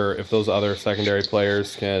those other secondary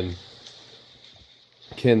players can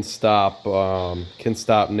stop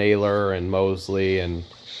Naylor and Mosley and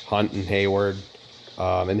Hunt and Hayward,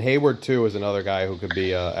 and Hayward too is another guy who could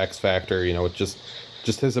be a X factor. With just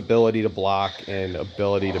his ability to block and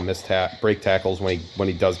ability to break tackles when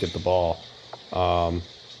he does get the ball.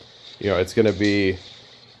 It's gonna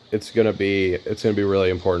be really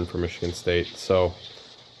important for Michigan State. So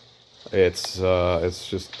it's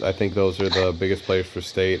just, I think those are the biggest players for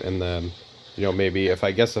State, and then maybe if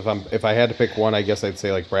I had to pick one, I guess I'd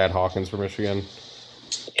say like Brad Hawkins for Michigan.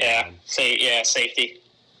 Safety.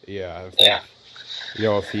 Yeah.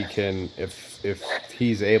 If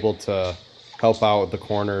he's able to help out with the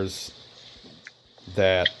corners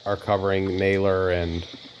that are covering Naylor and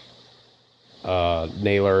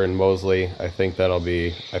Mosley, I think that would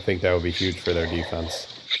be huge for their defense.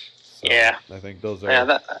 So yeah. I think those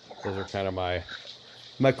are kind of my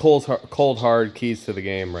cold hard keys to the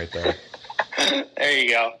game right there. There you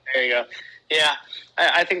go. Yeah,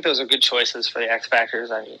 I think those are good choices for the X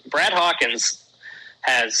Factors. I mean, Brad Hawkins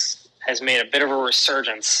has made a bit of a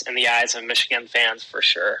resurgence in the eyes of Michigan fans for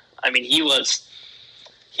sure. I mean, he was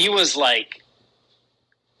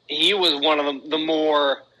one of the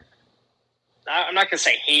more, I'm not going to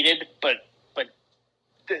say hated, but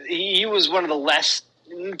he was one of the less,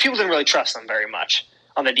 people didn't really trust him very much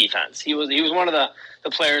on the defense. He was one of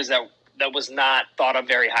the players that was not thought of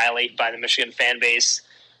very highly by the Michigan fan base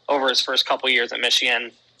over his first couple years at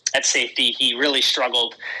Michigan. At safety, he really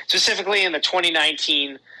struggled, specifically in the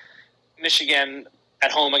 2019 Michigan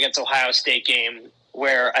at home against Ohio State game,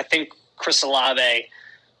 where I think Chris Olave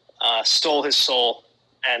stole his soul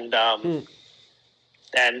and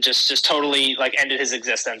just totally like ended his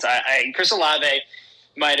existence. Chris Olave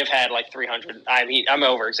might have had like 300. I'm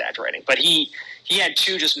over exaggerating, but he had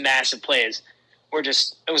two just massive plays where it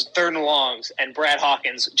was third and longs, and Brad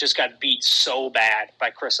Hawkins just got beat so bad by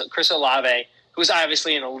Chris Olave, who's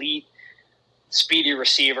obviously an elite, speedy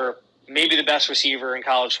receiver, maybe the best receiver in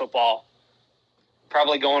college football,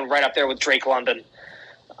 probably going right up there with Drake London.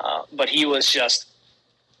 But he was just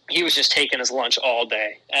taking his lunch all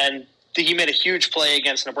day. And he made a huge play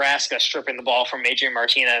against Nebraska, stripping the ball from Adrian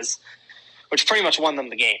Martinez, which pretty much won them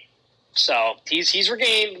the game. So he's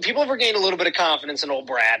regained. People have regained a little bit of confidence in old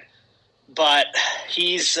Brad, but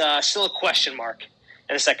he's still a question mark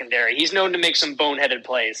in the secondary. He's known to make some boneheaded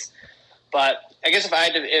plays. But I guess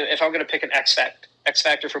if I'm going to pick an X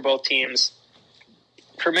factor for both teams,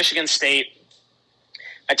 for Michigan State,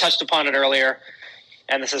 I touched upon it earlier,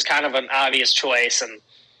 and this is kind of an obvious choice, and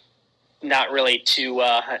not really too.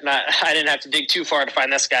 I didn't have to dig too far to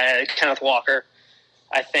find this guy, Kenneth Walker.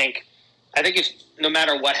 I think if no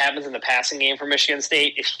matter what happens in the passing game for Michigan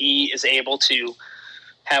State, if he is able to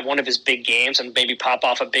have one of his big games and maybe pop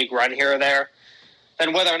off a big run here or there,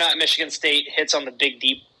 then whether or not Michigan State hits on the big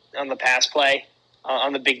deep on the pass play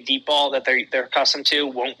on the big deep ball that they're accustomed to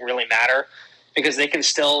won't really matter, because they can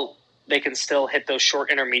still hit those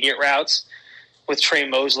short intermediate routes with Trey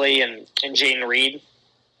Mosley and Jaden Reed.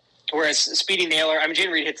 Whereas Speedy Naylor, I mean,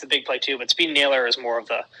 Jaden Reed hits the big play too, but Speedy Naylor is more of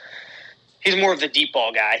the deep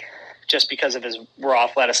ball guy just because of his raw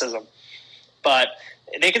athleticism. But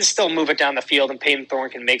they can still move it down the field, and Peyton Thorne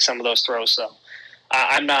can make some of those throws. So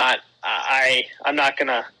I'm not going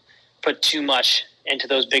to put too much into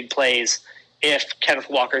those big plays if Kenneth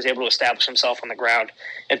Walker is able to establish himself on the ground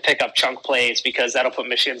and pick up chunk plays, because that'll put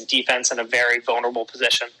Michigan's defense in a very vulnerable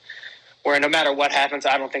position where no matter what happens,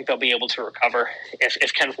 I don't think they'll be able to recover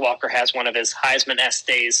if Kenneth Walker has one of his Heisman-esque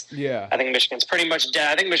days. Yeah. I think Michigan's pretty much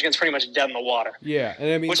dead. I think Michigan's pretty much dead in the water. Yeah.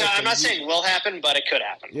 And I mean, which I'm not saying will happen, but it could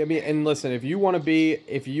happen. Yeah, I mean, and listen, if you want to be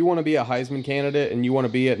a Heisman candidate and you want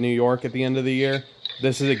to be at New York at the end of the year,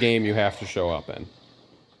 this is a game you have to show up in.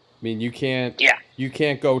 I mean, you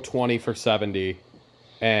can't go 20 for 70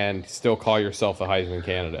 and still call yourself a Heisman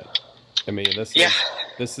candidate. I mean, this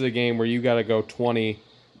is a game where you got to go 20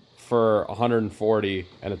 for 140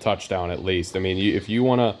 and a touchdown at least. I mean, if you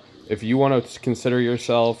want to consider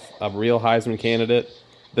yourself a real Heisman candidate,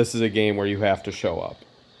 this is a game where you have to show up.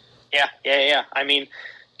 Yeah. I mean,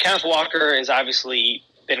 Kenneth Walker has obviously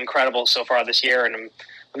been incredible so far this year, and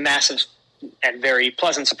a massive and very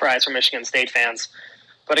pleasant surprise for Michigan State fans.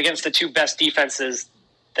 But against the two best defenses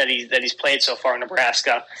that he's played so far,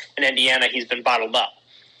 Nebraska and Indiana, he's been bottled up.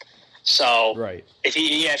 So right. If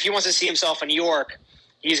he wants to see himself in New York,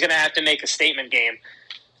 he's going to have to make a statement game.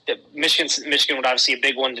 Michigan would obviously be a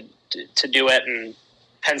big one to do it, and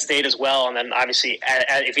Penn State as well. And then obviously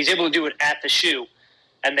if he's able to do it at the Shoe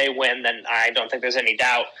and they win, then I don't think there's any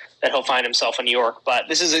doubt that he'll find himself in New York. But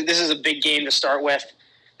this is a big game to start with.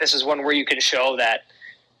 This is one where you can show that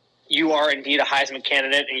you are indeed a Heisman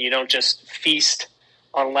candidate and you don't just feast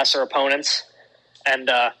on lesser opponents and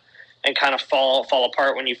kind of fall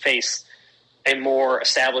apart when you face a more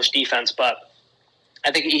established defense. But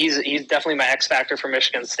I think he's definitely my X factor for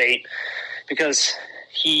Michigan State, because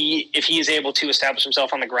if he is able to establish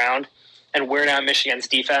himself on the ground and wear down Michigan's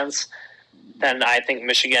defense, then I think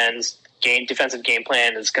Michigan's defensive game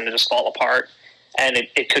plan is going to just fall apart, and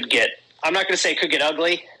it could get. I'm not going to say it could get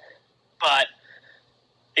ugly, but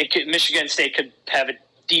Michigan State could have a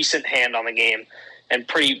decent hand on the game and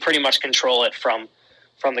pretty much control it from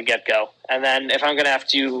the get go. And then if I'm going to have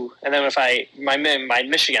to, and then my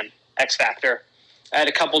Michigan X factor, I had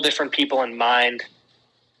a couple different people in mind,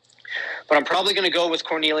 but I'm probably going to go with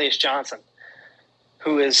Cornelius Johnson,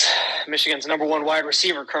 who is Michigan's number one wide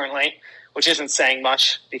receiver currently, which isn't saying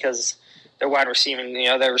much because their wide receiving,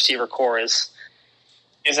 their receiver core is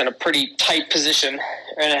in a pretty tight position,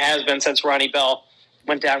 and it has been since Ronnie Bell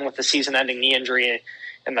went down with the season-ending knee injury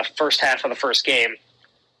in the first half of the first game.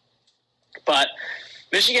 But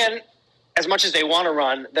Michigan, as much as they want to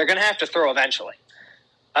run, they're going to have to throw eventually,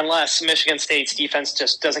 unless Michigan State's defense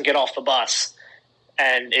just doesn't get off the bus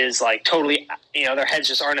and is like totally, their heads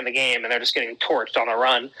just aren't in the game and they're just getting torched on the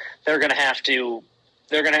run. Michigan's going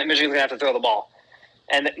to have to throw the ball.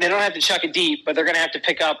 And they don't have to chuck it deep, but they're going to have to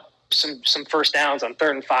pick up some first downs on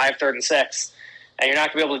 3rd and 5, 3rd and 6. And you're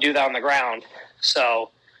not going to be able to do that on the ground. So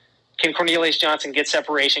can Cornelius Johnson get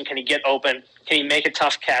separation? Can he get open? Can he make a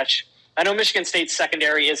tough catch? I know Michigan State's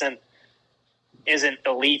secondary isn't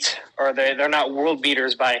elite, or they're not world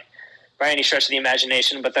beaters by any stretch of the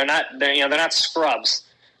imagination, but they're not scrubs.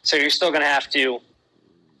 So you're still going to have to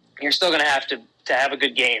have a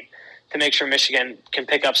good game to make sure Michigan can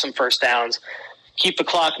pick up some first downs, keep the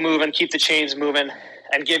clock moving, keep the chains moving,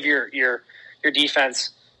 and give your defense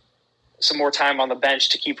some more time on the bench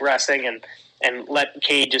to keep resting and let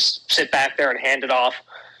Cade just sit back there and hand it off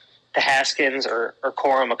to Haskins or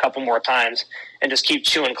Corum a couple more times and just keep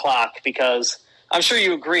chewing clock, because I'm sure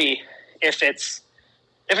you agree if it's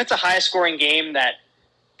a high scoring game that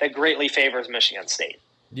greatly favors Michigan State.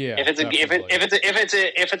 Yeah. If it's a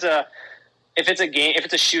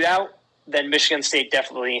shootout, then Michigan State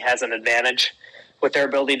definitely has an advantage with their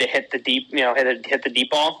ability to hit the deep, hit the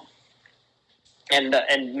deep ball and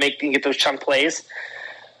get those chunk plays.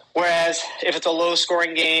 Whereas if it's a low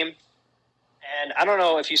scoring game, and I don't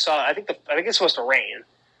know if you saw, I think it's supposed to rain.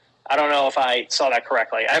 I don't know if I saw that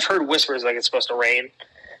correctly. I've heard whispers like it's supposed to rain,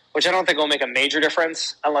 which I don't think will make a major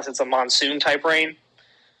difference unless it's a monsoon type rain.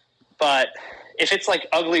 But if it's like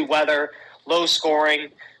ugly weather, low scoring,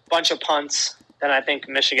 bunch of punts, then I think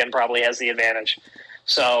Michigan probably has the advantage.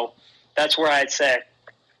 So that's where I'd say,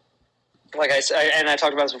 like I said, and I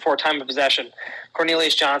talked about this before, time of possession.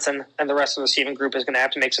 Cornelius Johnson and the rest of the receiving group is going to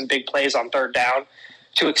have to make some big plays on 3rd down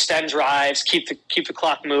to extend drives, keep the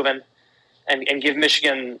clock moving, and give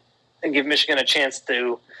Michigan a chance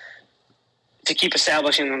to keep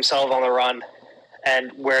establishing themselves on the run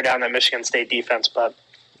and wear down that Michigan State defense. But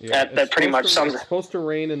that pretty much sums it. It's supposed to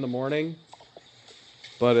rain in the morning,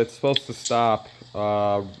 but it's supposed to stop,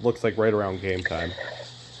 looks like right around game time.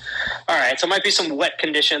 All right, so it might be some wet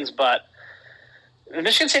conditions, but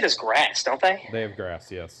Michigan State has grass, don't they? They have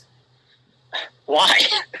grass, yes. Why?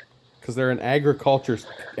 Because they're an agriculture.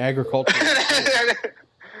 Yeah,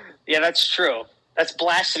 that's true. That's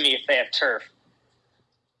blasphemy if they have turf.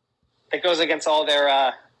 That goes against all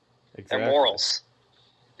their morals.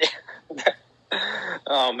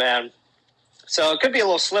 Oh man. So it could be a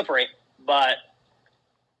little slippery, but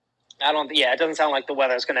it doesn't sound like the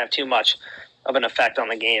weather is going to have too much of an effect on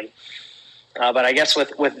the game. But I guess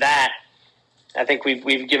with that, I think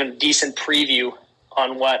we've given a decent preview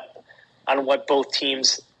on what both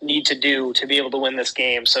teams need to do to be able to win this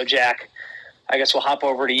game. So Jack, I guess we'll hop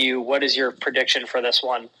over to you. What is your prediction for this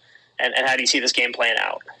one, and how do you see this game playing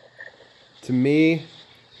out? To me,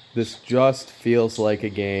 this just feels like a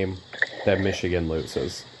game that Michigan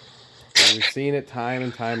loses. And we've seen it time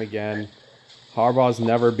and time again. Harbaugh's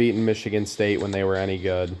never beaten Michigan State when they were any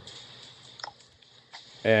good.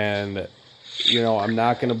 And, I'm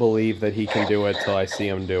not going to believe that he can do it till I see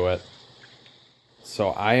him do it. So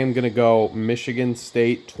I am going to go Michigan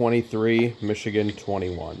State 23, Michigan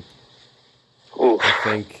 21.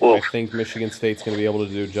 I think Michigan State's going to be able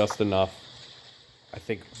to do just enough. I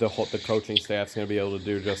think the coaching staff's going to be able to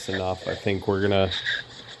do just enough. I think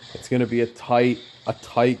it's going to be a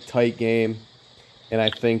tight game. And I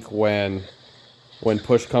think when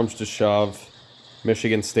push comes to shove,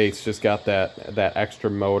 Michigan State's just got that extra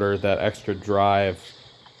motor, that extra drive,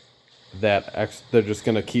 they're just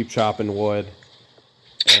gonna keep chopping wood,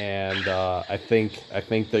 and I think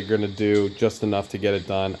they're gonna do just enough to get it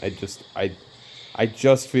done. I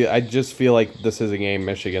just feel like this is a game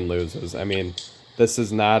Michigan loses. I mean, this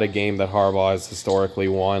is not a game that Harbaugh has historically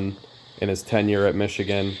won in his tenure at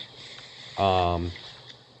Michigan. And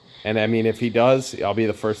I mean, if he does, I'll be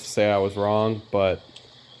the first to say I was wrong. But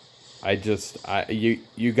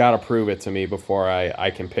you got to prove it to me before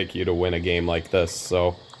I can pick you to win a game like this.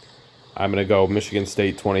 So I'm gonna go Michigan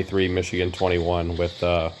State 23, Michigan 21, with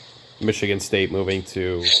Michigan State moving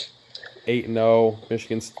to 8-0,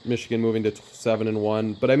 Michigan moving to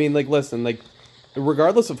 7-1. But I mean, like, listen, like,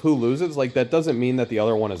 regardless of who loses, like, that doesn't mean that the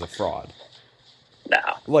other one is a fraud. No.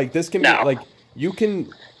 Like, this can be, like, you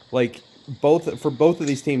can, like, both of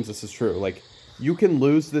these teams, this is true. Like, you can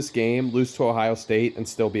lose this game, lose to Ohio State, and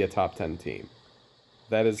still be a top 10 team.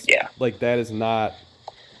 That is, like, that is not,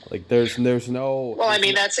 like, there's no. Well, I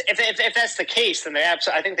mean, that's if that's the case, then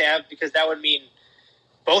I think they have, because that would mean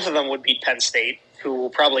both of them would beat Penn State, who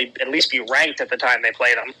will probably at least be ranked at the time they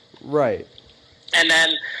play them. Right. And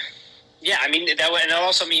then, yeah, I mean, that would, and it'll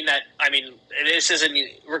also mean that, I mean, this isn't,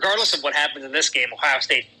 regardless of what happens in this game, Ohio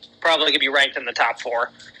State probably could be ranked in the top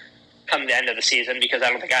 4 come the end of the season, because I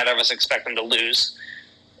don't think either of us expect them to lose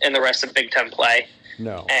in the rest of Big Ten play.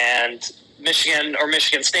 No. And Michigan or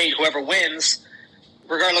Michigan State, whoever wins,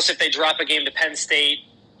 regardless if they drop a game to Penn State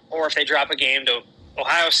or if they drop a game to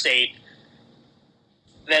Ohio State,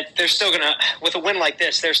 that they're still going to, with a win like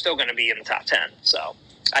this, they're still going to be in the top 10. So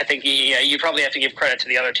I think you probably have to give credit to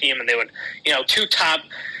the other team, and they would,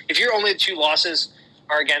 if your only 2 losses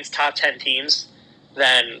are against top 10 teams,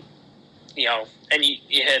 then, and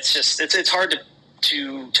it's just, it's hard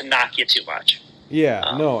to knock you too much.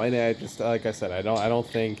 Yeah, no, and I just, like I said, I don't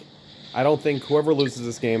think whoever loses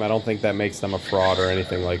this game, I don't think that makes them a fraud or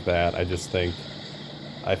anything like that. I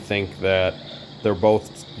think that they're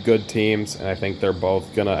both good teams, and I think they're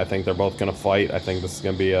both gonna fight. I think this is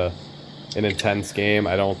gonna be an intense game.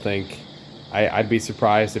 I don't think I'd be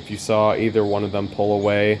surprised if you saw either one of them pull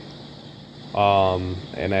away.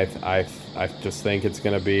 And I just think it's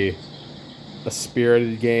gonna be a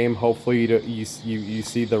spirited game. Hopefully you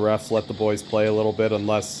see the refs let the boys play a little bit,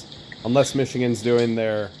 unless Michigan's doing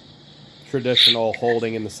their traditional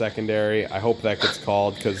holding in the secondary. I hope that gets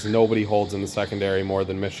called, because nobody holds in the secondary more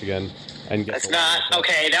than Michigan. And that's not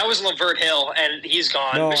okay. That was Lavert Hill, and he's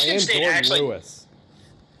gone. No, Michigan and State Jordan actually. Lewis.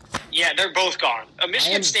 Yeah, they're both gone.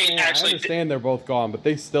 Michigan State actually. I understand they're both gone, but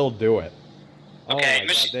they still do it. Okay,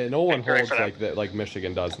 no one holds like that, like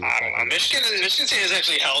Michigan does. I don't know. Michigan State has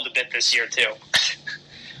actually held a bit this year too.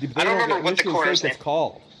 I don't remember what the corner's name.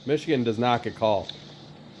 Called. Michigan does not get called.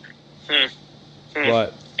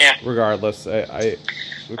 But yeah. Regardless, it's all right.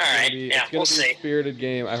 It's gonna be a spirited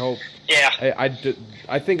game. I hope. Yeah.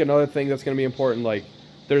 I think another thing that's going to be important, like,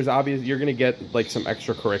 you're going to get, like, some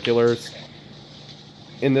extracurriculars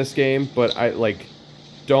in this game, but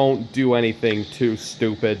don't do anything too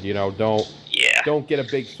stupid. Don't get a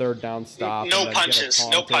big third down stop. No punches.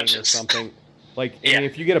 Or something. Like, I mean,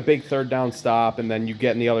 if you get a big third down stop and then you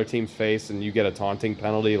get in the other team's face and you get a taunting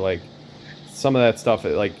penalty, like, some of that stuff,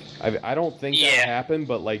 like, I don't think that would happen,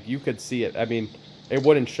 but, like, you could see it. I mean, it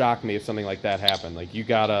wouldn't shock me if something like that happened. Like, you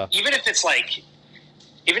gotta, even if it's like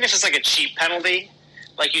a cheap penalty,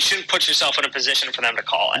 like, you shouldn't put yourself in a position for them to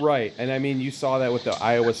call it. Right, and I mean, you saw that with the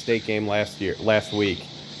Iowa State game last week.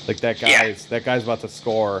 Like, that guy's about to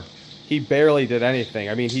score. He barely did anything.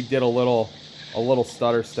 I mean, he did a little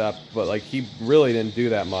stutter step, but, like, he really didn't do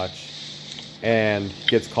that much, and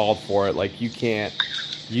gets called for it. Like, you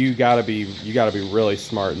gotta be really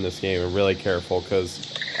smart in this game and really careful, because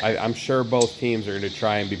I'm sure both teams are going to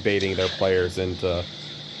try and be baiting their players into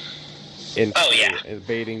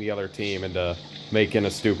baiting the other team into making a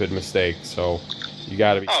stupid mistake. So you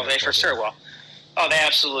got to be. Oh, they for sure will. Oh, they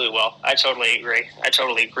absolutely will. I totally agree.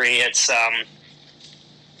 It's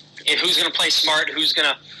who's going to play smart, who's going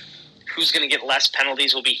to get less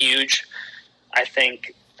penalties will be huge. I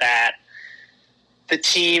think that the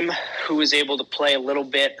team who is able to play a little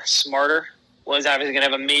bit smarter was obviously going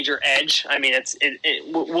to have a major edge. I mean,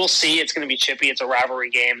 we'll see. It's going to be chippy. It's a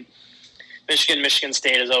rivalry game. Michigan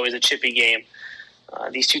State is always a chippy game.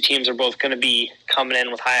 These two teams are both going to be coming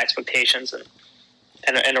in with high expectations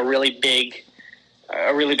and a really big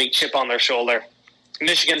chip on their shoulder.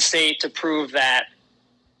 Michigan State, to prove that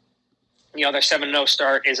their 7-0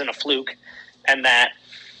 start isn't a fluke, and that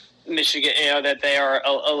Michigan, that they are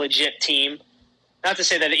a legit team. Not to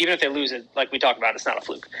say that even if they lose it, like we talked about, it's not a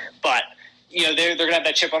fluke, but they're going to have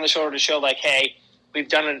that chip on the shoulder to show, like, hey, we've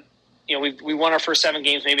done it. we won our first 7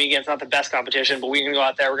 games. Maybe against not the best competition, but we're going to go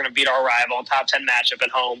out there. We're going to beat our rival, top 10 matchup at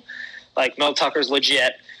home. Like, Mel Tucker's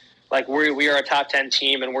legit. Like, we are a top 10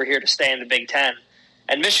 team, and we're here to stay in the Big Ten.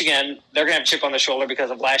 And Michigan, they're going to have a chip on their shoulder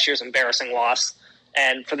because of last year's embarrassing loss,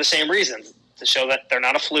 and for the same reasons, to show that they're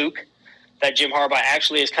not a fluke, that Jim Harbaugh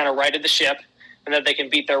actually has kind of righted the ship, and that they can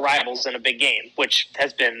beat their rivals in a big game, which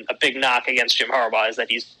has been a big knock against Jim Harbaugh, is that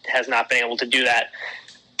he has not been able to do that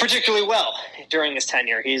particularly well during his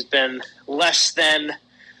tenure. He's been less than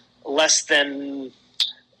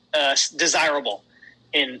desirable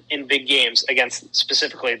in big games against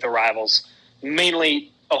specifically the rivals,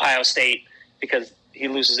 mainly Ohio State, because he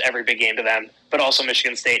loses every big game to them, but also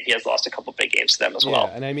Michigan State. He has lost a couple big games to them as well.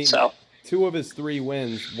 And I mean, 2 of his 3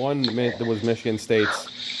 wins, one was Michigan State's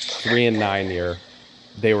 3-9 year.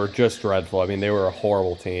 They were just dreadful. I mean, they were a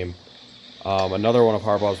horrible team. Another one of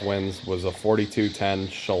Harbaugh's wins was a 42-10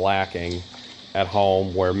 shellacking at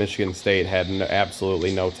home, where Michigan State had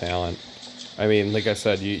absolutely no talent. I mean, like I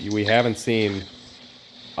said, we haven't seen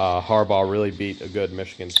Harbaugh really beat a good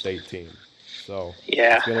Michigan State team. So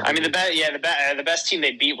yeah, I mean the best team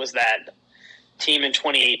they beat was that team in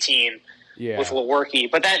 2018 with Lewerke.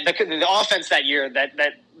 But the offense that year,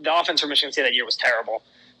 the offense for Michigan State that year was terrible.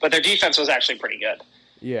 But their defense was actually pretty good.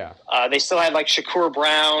 Yeah. They still had like Shakur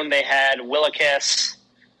Brown. They had Willekes.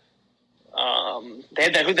 They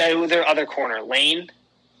had their other corner, Lane.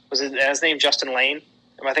 Was his name Justin Lane?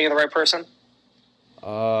 Am I thinking of the right person?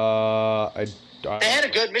 They had a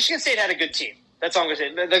good. Michigan State had a good team. That's all I'm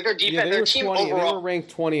going to say. Their defense, their team 20, overall. They were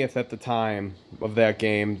ranked 20th at the time of that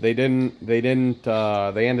game. They ended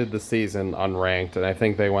the season unranked, and I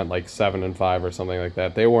think they went like 7-5 or something like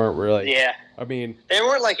that. They weren't really. Yeah. I mean, they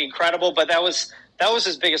weren't like incredible, but that was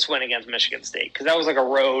his biggest win against Michigan State, because that was like a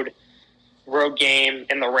road game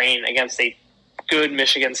in the rain against a good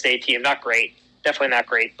Michigan State team. Not great, definitely not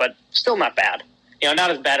great, but still not bad. Not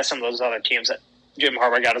as bad as some of those other teams that Jim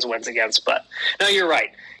Harbaugh got his wins against. But no, you're right.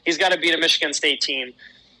 He's got to beat a Michigan State team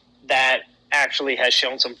that actually has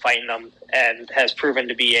shown some fight in them and has proven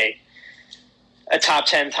to be a top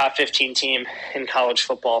 10, top 15 team in college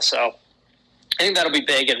football. So I think that'll be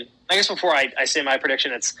big. And I guess before I say my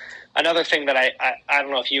prediction, it's another thing that I don't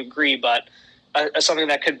know if you agree, but something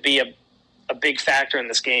that could be a big factor in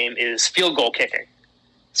this game is field goal kicking,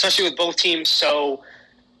 especially with both teams so,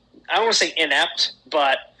 I don't want to say inept,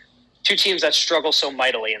 but 2 teams that struggle so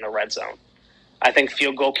mightily in the red zone. I think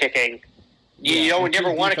field goal kicking, you don't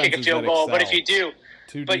never want to kick a field goal, but if you do,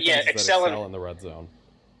 excel in the red zone.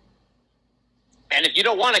 And if you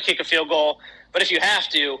don't want to kick a field goal, but if you have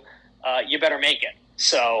to, you better make it.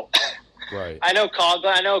 So, right. I know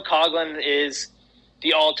Coughlin is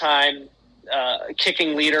the all-time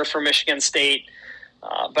kicking leader for Michigan State,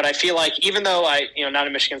 but I feel like even though not a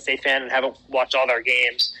Michigan State fan and haven't watched all their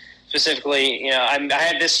games specifically, I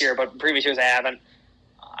had this year, but previous years I haven't.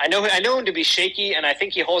 I know him to be shaky, and I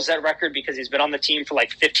think he holds that record because he's been on the team for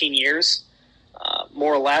like 15 years,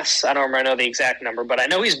 more or less. I don't remember know the exact number, but I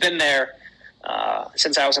know he's been there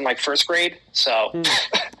since I was in like first grade. So,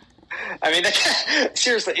 I mean,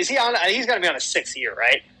 seriously, is he on? He's got to be on his 6th year,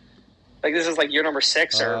 right? Like this is like year number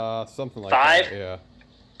 6 or something like 5. That, yeah.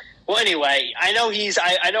 Well, anyway, I know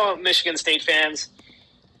I know Michigan State fans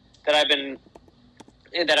that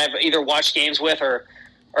I've either watched games with or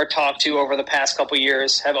talked to over the past couple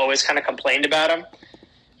years have always kind of complained about him.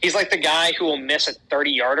 He's like the guy who will miss a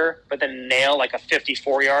 30-yarder but then nail like a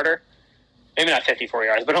 54-yarder. Maybe not 54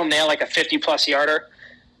 yards, but he'll nail like a 50-plus yarder.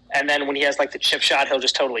 And then when he has like the chip shot, he'll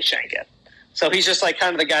just totally shank it. So he's just like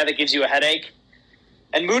kind of the guy that gives you a headache.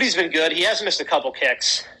 And Moody's been good. He has missed a couple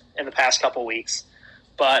kicks in the past couple weeks.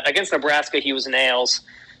 But against Nebraska, he was nails.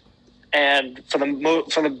 And for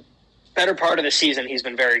the better part of the season, he's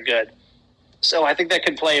been very good. So I think that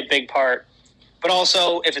could play a big part. But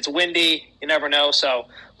also, if it's windy, you never know. So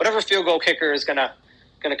whatever field goal kicker is gonna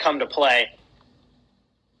come to play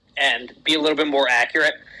and be a little bit more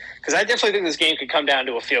accurate, because I definitely think this game could come down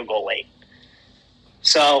to a field goal late.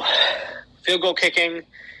 So field goal kicking,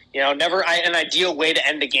 never an ideal way to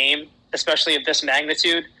end a game, especially of this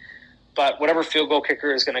magnitude. But whatever field goal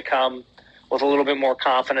kicker is going to come with a little bit more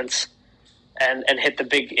confidence and hit the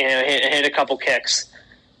big, hit a couple kicks,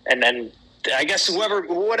 and then I guess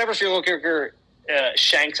whatever field goal kicker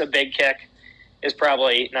shanks a big kick is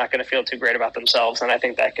probably not going to feel too great about themselves, and I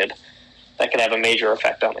think that could have a major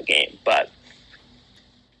effect on the game. But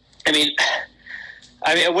I mean,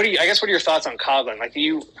 what are your thoughts on Coughlin? Like,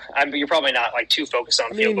 you're probably not like too focused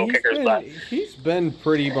on field goal kickers, but he's been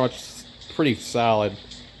pretty solid.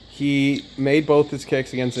 He made both his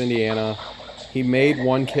kicks against Indiana. He made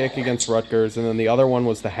one kick against Rutgers, and then the other one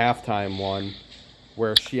was the halftime one.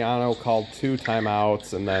 where Shiano called 2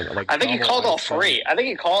 timeouts and then like I think he double called all iced them. 3. I think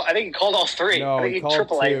he called all 3. No, I think he called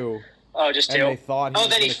triple 2. Oh, just 2. And they thought Oh, was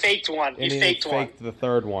then he gonna- faked one. And He faked one. the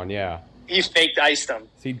third one, yeah. He faked iced them.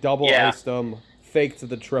 So he double Yeah. iced them, faked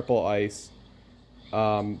the triple ice.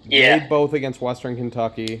 Yeah. Made both against Western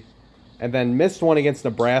Kentucky, and then missed one against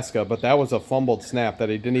Nebraska, but that was a fumbled snap that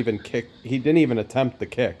he didn't even kick. He didn't even attempt the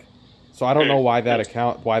kick. So I don't know why that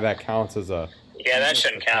counts as a. Yeah, that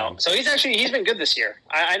shouldn't count. So he's been good this year.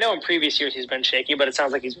 I know in previous years he's been shaky, but it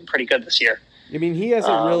sounds like he's been pretty good this year. I mean, he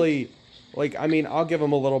hasn't really, like. I mean, I'll give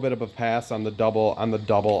him a little bit of a pass on the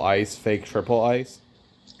double ice, fake triple ice.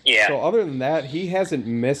 Yeah. So other than that, he hasn't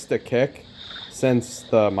missed a kick since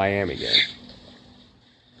the Miami game.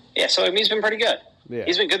 Yeah, so I mean, he's been pretty good. Yeah.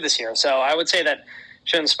 He's been good this year. So I would say that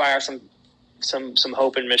should inspire some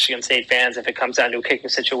hope in Michigan State fans if it comes down to a kicking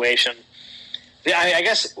situation. Yeah, I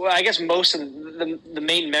guess most of the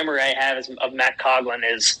main memory I have of Matt Coughlin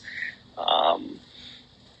is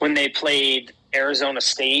when they played Arizona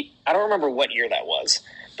State. I don't remember what year that was,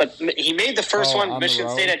 but he made the first one. Michigan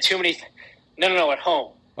State had too many. No, at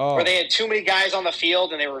home. Where they had too many guys on the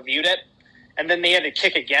field and they reviewed it, and then they had to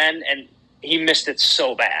kick again, and he missed it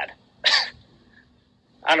so bad.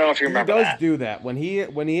 I don't know if you remember that. He does do that. When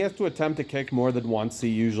he has to attempt to kick more than once, he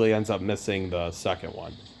usually ends up missing the second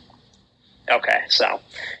one. Okay, so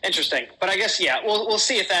interesting. But I guess, yeah, we'll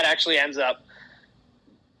see if that actually ends up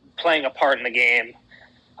playing a part in the game.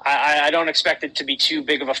 I don't expect it to be too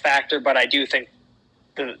big of a factor, but I do think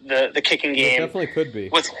the kicking game... It definitely could be.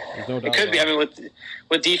 There's no doubt. It could be. I mean,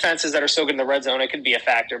 with defenses that are so good in the red zone, it could be a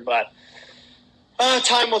factor, but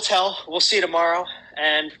time will tell. We'll see tomorrow,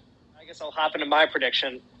 and I guess I'll hop into my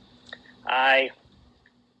prediction. As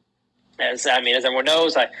everyone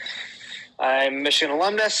knows, I'm a Michigan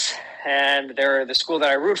alumnus, and they're the school that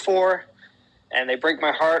I root for, and they break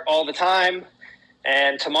my heart all the time.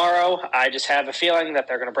 And tomorrow, I just have a feeling that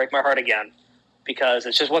they're going to break my heart again because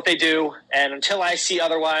it's just what they do. And until I see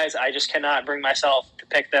otherwise, I just cannot bring myself to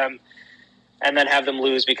pick them and then have them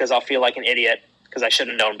lose because I'll feel like an idiot because I should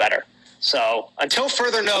have known better. So until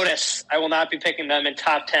further notice, I will not be picking them in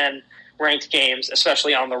top 10 ranked games,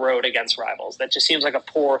 especially on the road against rivals. That just seems like a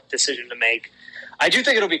poor decision to make. I do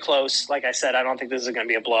think it'll be close. Like I said, I don't think this is going to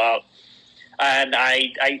be a blowout. And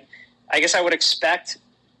I guess I would expect,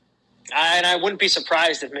 and I wouldn't be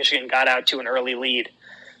surprised if Michigan got out to an early lead.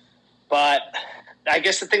 But I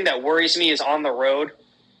guess the thing that worries me is on the road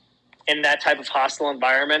in that type of hostile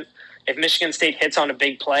environment. If Michigan State hits on a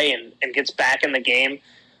big play and gets back in the game,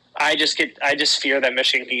 I just fear that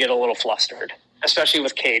Michigan can get a little flustered, especially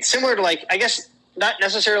with Cade. Similar to, like, I guess not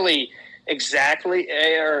necessarily exactly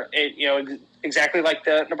exactly like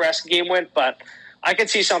the Nebraska game went, but I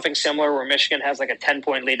could see something similar where Michigan has like a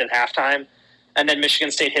 10-point lead at halftime, and then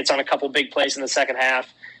Michigan State hits on a couple big plays in the second half.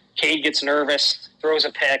 Cade gets nervous, throws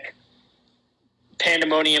a pick,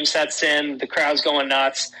 pandemonium sets in, the crowd's going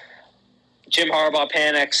nuts. Jim Harbaugh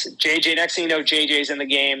panics. JJ, next thing you know, JJ's in the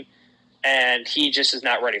game, and he just is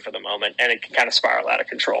not ready for the moment, and it can kind of spiral out of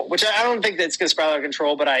control, which I don't think that it's going to spiral out of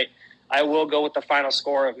control, but I will go with the final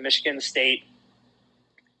score of Michigan State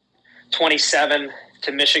 27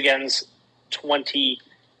 to Michigan's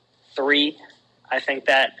 23. I think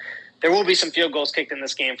that there will be some field goals kicked in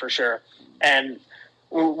this game for sure. And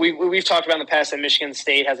we've talked about in the past that Michigan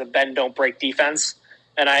State has a bend, don't break defense,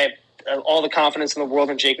 and I have all the confidence in the world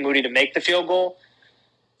in Jake Moody to make the field goal.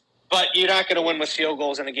 But you're not going to win with field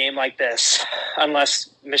goals in a game like this unless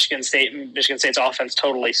Michigan State's offense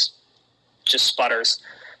totally just sputters.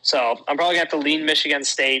 So I'm probably going to have to lean Michigan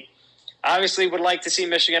State. Obviously would like to see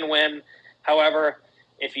Michigan win. However,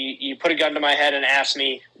 if you put a gun to my head and ask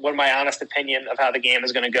me what my honest opinion of how the game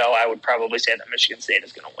is going to go, I would probably say that Michigan State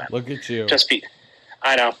is going to win. Look at you.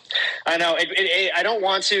 I know. I don't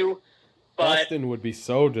want to, but Dustin would be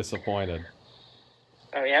so disappointed.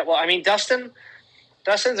 Oh yeah, well, I mean, Dustin's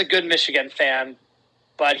a good Michigan fan,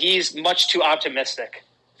 but he's much too optimistic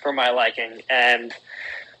for my liking. And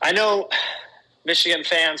I know Michigan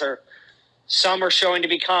fans some are showing to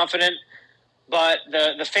be confident, but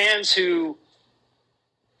the fans who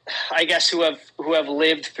have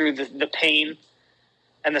lived through the pain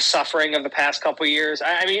and the suffering of the past couple of years.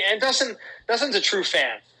 I mean, and Dustin's a true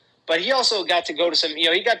fan, but he also got to go to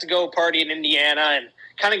he got to go party in Indiana and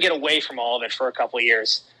kind of get away from all of it for a couple of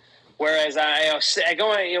years. Whereas I go,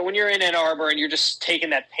 when you're in Ann Arbor and you're just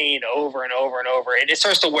taking that pain over and over and over, it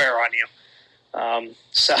starts to wear on you.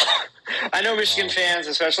 So I know Michigan fans,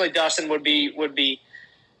 especially Dustin, would be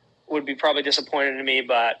probably disappointed in me,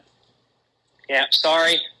 but yeah,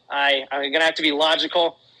 sorry. I'm going to have to be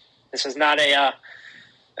logical. This is not a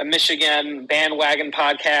a Michigan bandwagon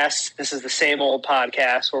podcast. This is the same old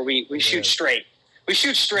podcast where we shoot straight. We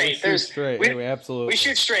shoot straight. We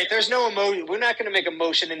shoot straight. There's no emotion. We're not going to make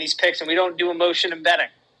emotion in these picks, and we don't do emotion in betting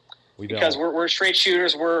because we're straight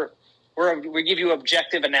shooters. We give you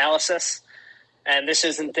objective analysis, and this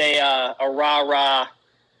isn't a rah-rah,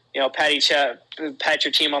 pat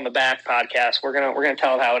your team on the back podcast. We're gonna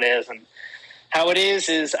tell it how it is, and how it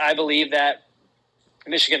is I believe that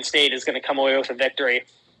Michigan State is going to come away with a victory.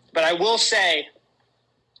 But I will say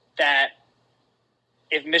that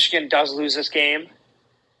if Michigan does lose this game,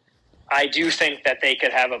 I do think that they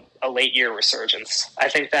could have a late year resurgence. I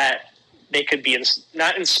think that they could be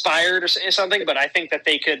not inspired or something, but I think that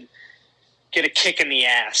they could get a kick in the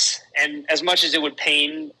ass. And as much as it would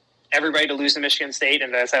pain everybody to lose to Michigan State,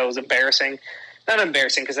 and as that was embarrassing, not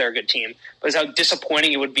embarrassing because they're a good team, but as how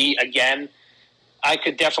disappointing it would be again, I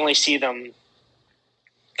could definitely see them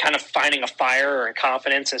kind of finding a fire or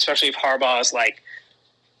confidence, especially if Harbaugh is like,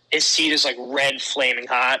 his seat is like red flaming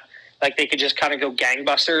hot. Like they could just kind of go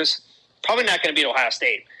gangbusters. Probably not going to beat Ohio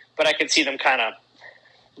State, but I could see them kind of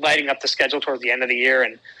lighting up the schedule towards the end of the year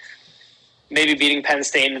and maybe beating Penn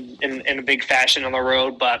State in a big fashion on the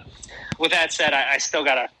road. But with that said, I still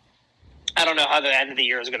got to, I don't know how the end of the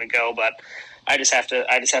year is going to go, but I just have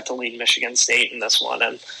to lead Michigan State in this one.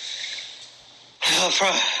 And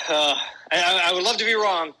I would love to be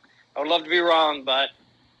wrong. But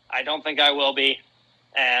I don't think I will be.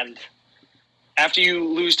 And after you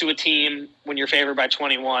lose to a team when you're favored by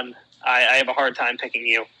 21, I have a hard time picking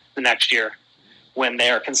you the next year when they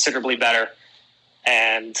are considerably better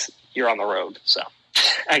and you're on the road. So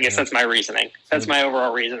I guess that's my reasoning. That's my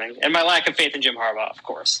overall reasoning. And my lack of faith in Jim Harbaugh, of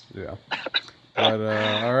course. Yeah. But,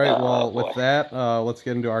 all right, well, with that, let's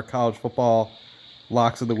get into our college football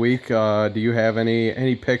locks of the week. Do you have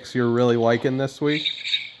any picks you're really liking this week?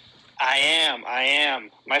 I am.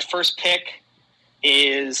 My first pick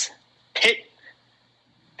is the Pitt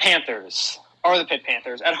Panthers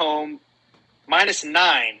at home,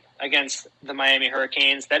 -9 against the Miami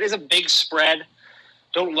Hurricanes. That is a big spread.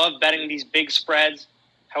 Don't love betting these big spreads.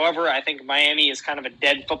 However, I think Miami is kind of a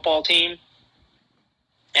dead football team.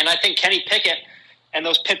 And I think Kenny Pickett and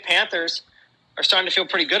those Pitt Panthers are starting to feel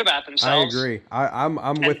pretty good about themselves. I agree.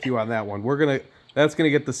 I'm with you on that one. That's gonna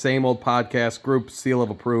get the same old podcast group seal of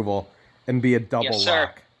approval and be a double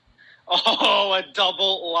lock. Oh, a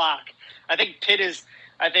double lock. I think Pitt is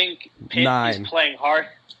playing hard.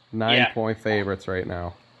 9-point favorites right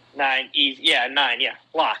now. 9,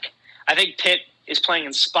 lock. I think Pitt is playing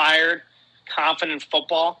inspired, confident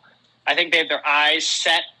football. I think they have their eyes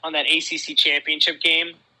set on that ACC championship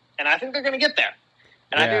game, and I think they're going to get there.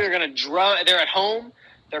 And I think they're going to draw. They're at home.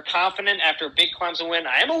 They're confident after a big Clemson win.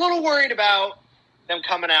 I am a little worried about them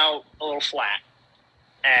coming out a little flat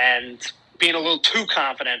and being a little too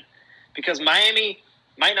confident because Miami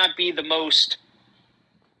might not be the most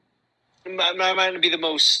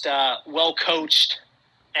well-coached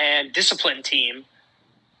and disciplined team,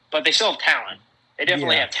 but they still have talent. They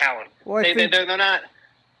definitely have talent. Well, they're not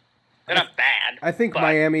bad. I think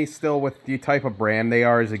Miami still, with the type of brand they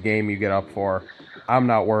are, is a game you get up for. I'm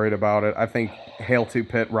not worried about it. I think Hail to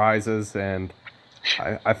Pitt rises, and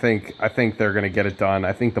I think they're going to get it done.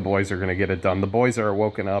 I think the boys are going to get it done. The boys are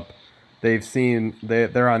woken up. They've seen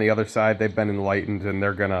they're on the other side. They've been enlightened, and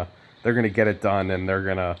they're gonna get it done, and they're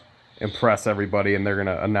gonna impress everybody, and they're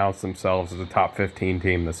gonna announce themselves as a top 15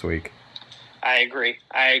 team this week. I agree.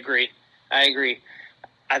 I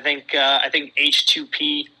think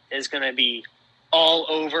H2P is going to be all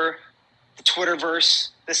over the Twitterverse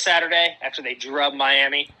this Saturday after they drub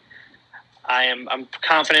Miami. I'm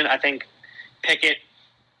confident. I think Pickett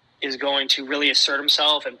is going to really assert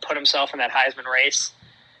himself and put himself in that Heisman race.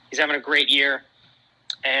 He's having a great year,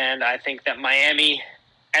 and I think that Miami,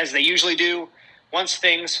 as they usually do, once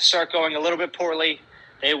things start going a little bit poorly,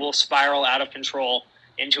 they will spiral out of control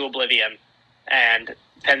into oblivion. And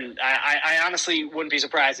I honestly wouldn't be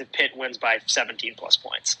surprised if Pitt wins by 17-plus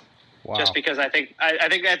points. Wow. Just because I think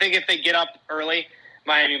if they get up early,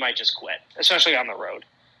 Miami might just quit, especially on the road.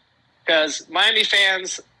 Because Miami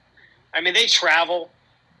fans, they travel,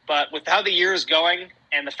 but with how the year is going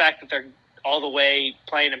and the fact that they're all the way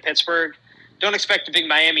playing in Pittsburgh, don't expect a big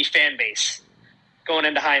Miami fan base going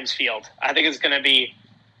into Heinz Field. I think it's going to be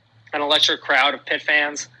an electric crowd of Pitt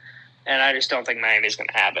fans, and I just don't think Miami's going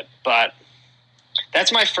to have it. But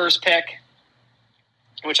that's my first pick,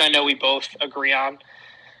 which I know we both agree on.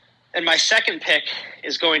 And my second pick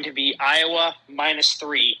is going to be Iowa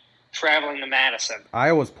 -3, traveling to Madison.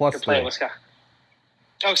 Iowa's +3.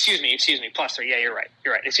 Oh, excuse me, +3. Yeah, you're right.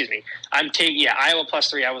 Excuse me. I'm taking Iowa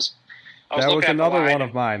 +3. I was that was another one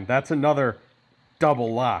of mine. That's another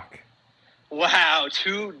double lock. Wow,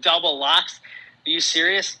 2 double locks? Are you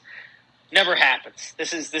serious? Never happens.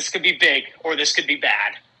 This could be big, or this could be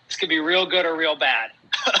bad. This could be real good or real bad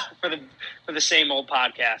for the same old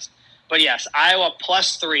podcast. But yes, Iowa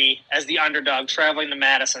 +3 as the underdog traveling to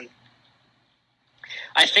Madison.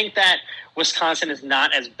 I think that Wisconsin is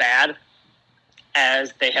not as bad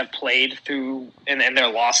as they have played through in their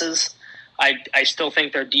losses. I still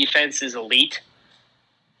think their defense is elite,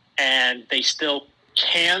 and they still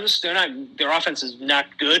can. Their offense is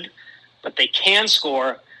not good, but they can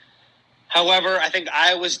score. However, I think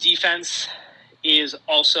Iowa's defense is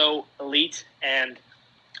also elite and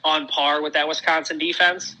on par with that Wisconsin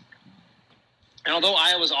defense. And although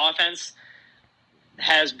Iowa's offense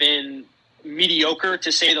has been mediocre,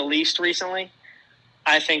 to say the least, recently,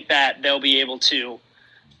 I think that they'll be able to,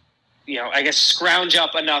 scrounge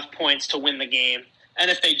up enough points to win the game. And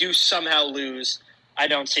if they do somehow lose, I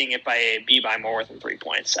don't see it be by more than 3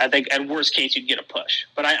 points. I think at worst case you'd get a push,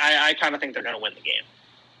 but I kind of think they're going to win the game.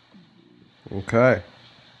 Okay.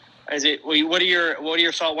 What are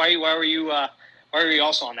your thoughts? Why were you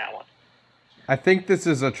also on that one? I think this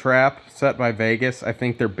is a trap set by Vegas. I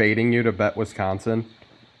think they're baiting you to bet Wisconsin.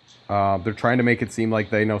 They're trying to make it seem like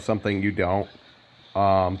they know something you don't.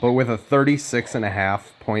 But with a 36.5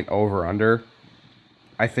 point over under,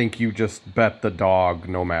 I think you just bet the dog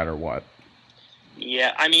no matter what.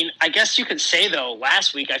 Yeah, I mean, I guess you could say, though,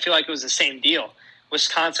 last week I feel like it was the same deal.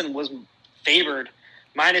 Wisconsin was favored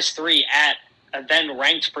 -3 at a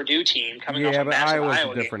then-ranked Purdue team coming off a massive Iowa's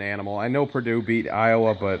Iowa a different game. animal. I know Purdue beat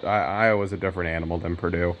Iowa, but Iowa's a different animal than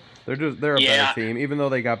Purdue. They're a better team. Even though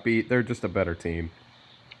they got beat, they're just a better team.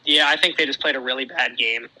 Yeah, I think they just played a really bad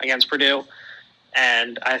game against Purdue,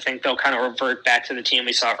 and I think they'll kind of revert back to the team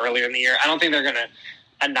we saw earlier in the year. I don't think they're going to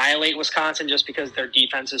annihilate Wisconsin just because their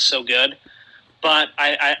defense is so good, but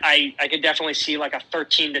I could definitely see like a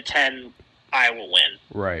 13-10 Iowa win.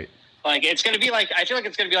 Right. Like it's going to be like, I feel like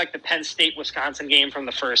it's going to be like the Penn State-Wisconsin game from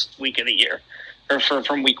the first week of the year, or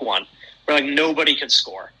from week 1, where like nobody could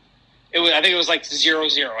score. I think it was like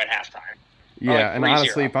 0-0 at halftime. Yeah, like and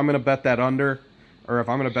honestly, if I'm going to bet that under, or if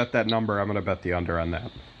I'm going to bet that number, I'm going to bet the under on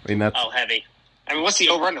that. I mean, that's heavy. I mean, what's the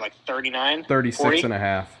over under, like 39?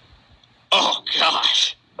 36.5. Oh,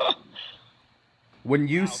 gosh. When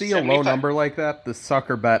you see a low number like that, the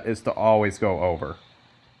sucker bet is to always go over.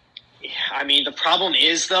 Yeah, I mean, the problem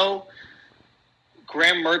is, though,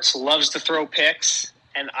 Graham Mertz loves to throw picks,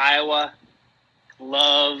 and Iowa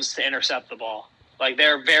loves to intercept the ball. Like, they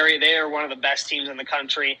are one of the best teams in the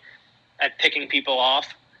country at picking people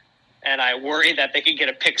off. And I worry that they could get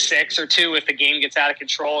a pick 6 or 2 if the game gets out of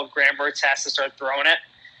control, if Graham Mertz has to start throwing it.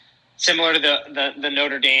 Similar to the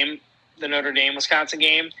Notre Dame Wisconsin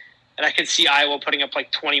game. And I could see Iowa putting up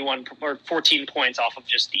like 21 or 14 points off of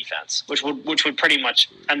just defense, which would pretty much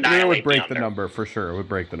annihilate. It would break the number for sure. It would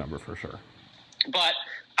break the number for sure. But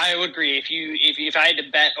I would agree. If I had to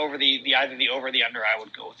bet over the either the over or the under, I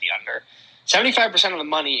would go with the under. 75% of the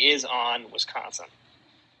money is on Wisconsin,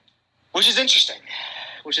 which is interesting.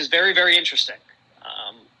 Which is very, very interesting.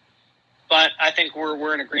 But I think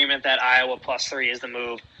we're in agreement that Iowa +3 is the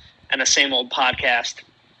move, and the same old podcast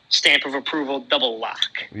stamp of approval, double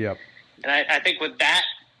lock. Yep. And I think with that,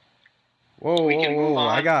 we can move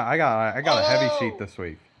on. I got a heavy sheet this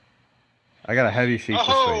week. This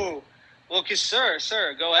week. Well,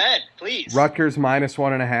 sir, go ahead, please. Rutgers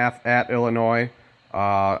 -1.5 at Illinois.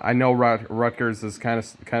 I know Rutgers has kind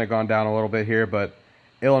of gone down a little bit here, but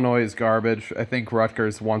Illinois is garbage. I think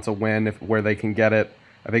Rutgers wants a win where they can get it.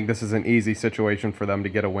 I think this is an easy situation for them to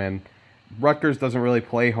get a win. Rutgers doesn't really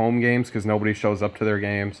play home games because nobody shows up to their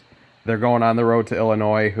games. They're going on the road to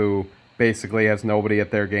Illinois, who basically has nobody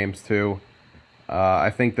at their games too.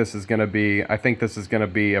 I think this is going to be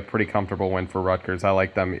a pretty comfortable win for Rutgers. I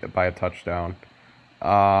like them by a touchdown.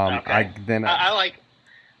 Okay.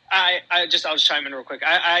 I'll just chime in real quick.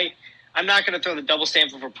 I'm not going to throw the double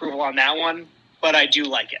stamp of approval on that one, but I do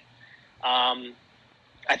like it.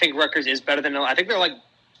 I think Rutgers is better than Illinois. I think they're like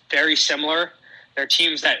very similar. They're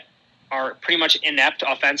teams that are pretty much inept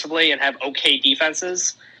offensively and have okay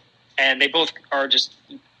defenses, and they both are just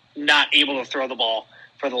not able to throw the ball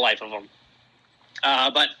for the life of them.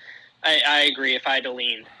 But I agree. If I had to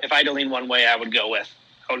lean one way, I would go with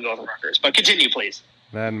Rutgers. But continue, please.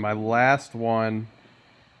 Then my last one.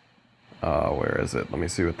 Where is it? Let me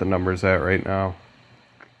see what the number's at right now.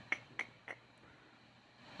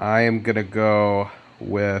 I am gonna go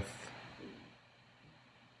with.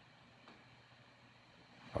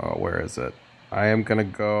 Where is it? I'm gonna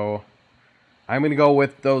go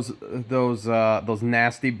with those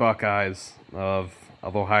nasty Buckeyes of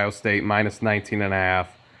Ohio State -19.5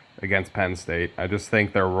 against Penn State. I just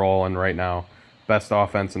think they're rolling right now. Best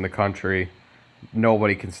offense in the country.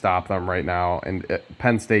 Nobody can stop them right now. And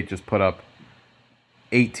Penn State just put up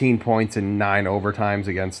 18 points in 9 overtimes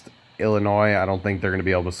against Illinois. I don't think they're going to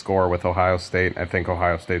be able to score with Ohio State. I think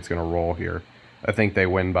Ohio State's going to roll here. I think they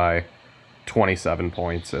win by 27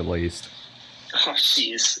 points at least. Oh,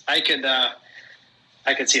 jeez. I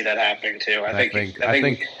could see that happening too. I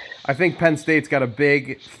think Penn State's got a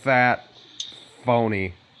big, fat,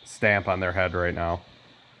 phony stamp on their head right now.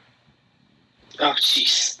 Oh,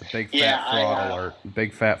 jeez. The big fat fraud alert.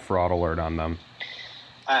 Big fat fraud alert on them.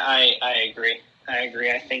 I agree.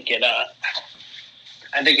 I think it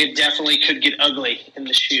definitely could get ugly in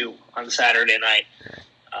the shoe on Saturday night. Yeah.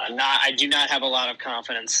 I do not have a lot of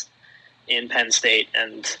confidence in Penn State.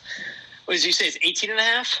 And what did you say? It's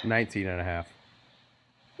 18.5? 19.5.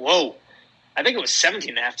 Whoa. I think it was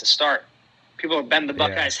 17.5 to start. People are betting the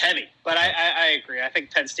Buckeyes heavy. But I agree. I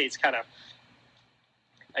think Penn State's kind of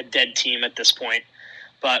a dead team at this point.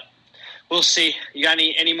 But we'll see. You got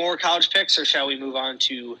any more college picks, or shall we move on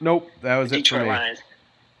to Nope, that was it for me. Lions?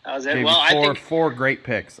 That was it. I think four great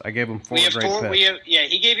picks. I gave him four great picks.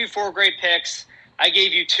 He gave you 4 great picks. I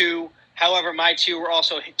gave you 2. However, my 2 were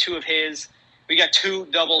also 2 of his. We got 2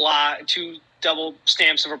 double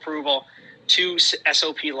stamps of approval, 2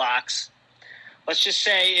 SOP locks. Let's just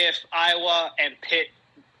say if Iowa and Pitt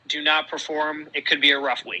do not perform, it could be a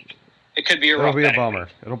rough week. It could be a rough week. It'll be a bummer.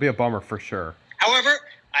 It'll be a bummer for sure. However,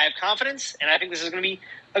 I have confidence, and I think this is going to be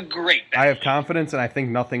a great bet. I have confidence, and I think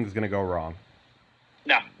nothing's going to go wrong.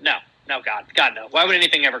 No, God, no. Why would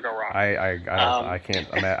anything ever go wrong? I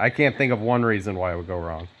can't think of one reason why it would go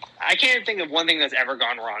wrong. I can't think of one thing that's ever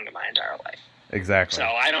gone wrong in my entire life. Exactly.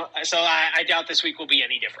 So I doubt this week will be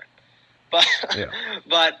any different. But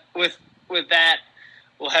but with that,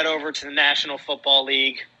 we'll head over to the National Football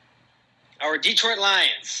League. Our Detroit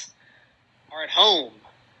Lions are at home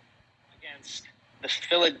against the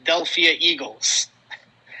Philadelphia Eagles.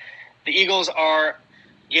 The Eagles are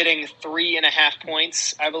getting 3.5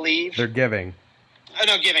 points, I believe. They're giving. Oh,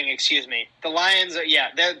 no, giving, excuse me. The Lions are,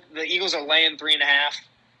 the Eagles are laying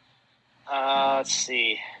 3.5. Let's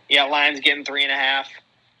see. Yeah, Lions getting 3.5.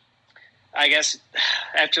 I guess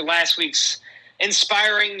after last week's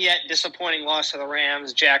inspiring yet disappointing loss to the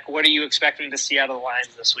Rams, Jack, what are you expecting to see out of the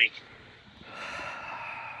Lions this week?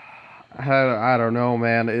 I don't know,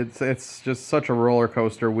 man. It's just such a roller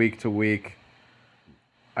coaster week to week.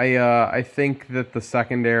 I think that the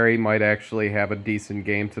secondary might actually have a decent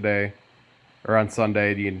game today, or on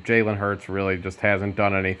Sunday. Jalen Hurts really just hasn't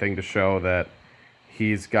done anything to show that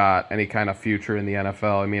he's got any kind of future in the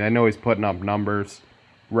NFL. I mean, I know he's putting up numbers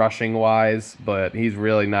rushing wise, but he's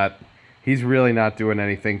really not doing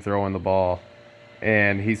anything throwing the ball,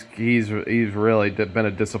 and he's really been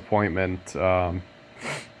a disappointment.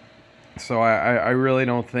 So I really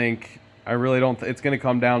don't think it's going to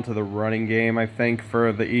come down to the running game, I think,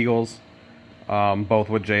 for the Eagles, both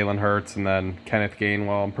with Jalen Hurts and then Kenneth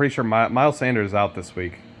Gainwell. I'm pretty sure Miles Sanders is out this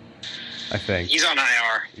week, I think. He's on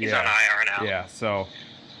IR. He's on IR now. Yeah, so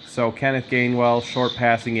Kenneth Gainwell, short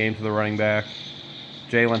passing game to the running back.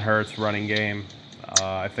 Jalen Hurts, running game.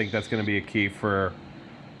 I think that's going to be a key for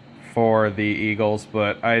the Eagles,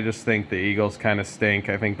 but I just think the Eagles kind of stink.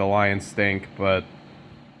 I think the Lions stink, but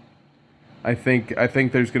I think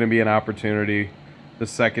there's going to be an opportunity, the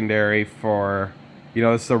secondary for,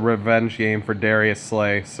 this is a revenge game for Darius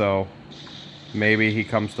Slay, so maybe he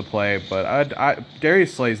comes to play. But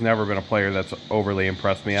Darius Slay's never been a player that's overly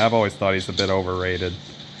impressed me. I've always thought he's a bit overrated.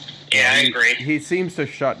 Yeah, I agree. He seems to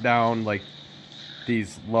shut down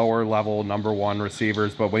these lower level number 1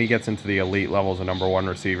 receivers, but when he gets into the elite levels of number 1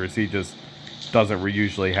 receivers, he just doesn't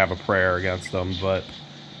usually have a prayer against them. But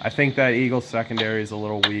I think that Eagles secondary is a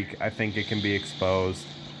little weak. I think it can be exposed.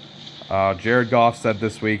 Jared Goff said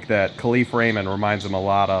this week that Khalif Raymond reminds him a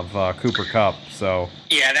lot of Cooper Kupp. So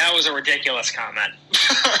yeah, that was a ridiculous comment.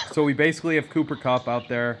 So we basically have Cooper Kupp out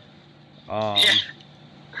there. Yeah.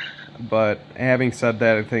 But having said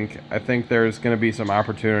that, I think there's going to be some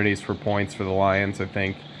opportunities for points for the Lions. I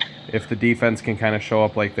think if the defense can kind of show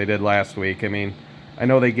up like they did last week. I mean, I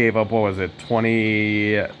know they gave up,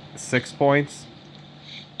 26 points?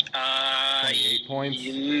 28 points?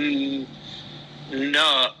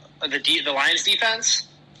 No, the Lions defense?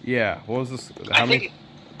 Yeah, what was this? How many?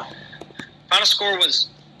 Final score was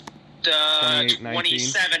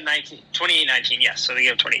 28-19, yes, so they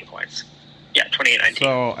gave 28 points. Yeah, 28-19.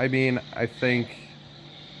 So, I mean, I think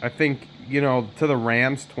to the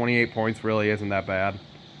Rams, 28 points really isn't that bad.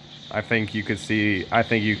 I think you could see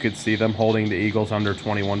them holding the Eagles under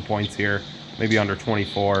 21 points here, maybe under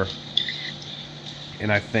 24.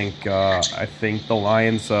 and I think the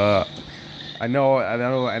Lions. I know.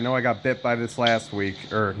 I got bit by this last week,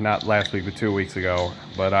 or not last week, but 2 weeks ago.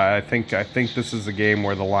 But I think this is a game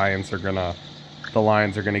where the Lions are gonna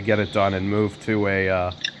get it done and move to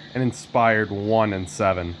an inspired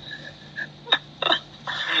 1-7.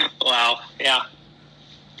 Wow. Yeah.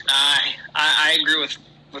 I agree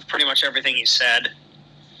with pretty much everything you said.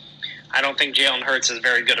 I don't think Jalen Hurts is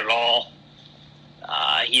very good at all.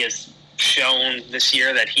 He has shown this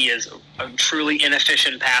year that he is a truly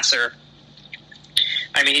inefficient passer.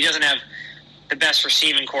 I mean, he doesn't have the best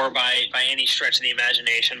receiving core by any stretch of the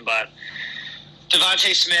imagination, but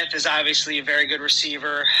Devontae Smith is obviously a very good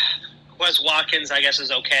receiver. Wes Watkins, I guess,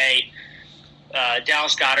 is okay.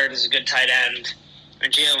 Dallas Goedert is a good tight end.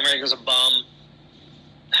 And Jalen Rager's a bum.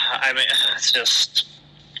 I mean, it's just,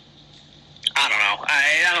 I don't know.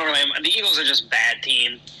 I don't really. The Eagles are just a bad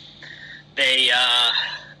team. They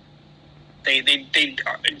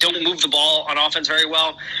don't move the ball on offense very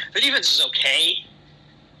well. Their defense is okay,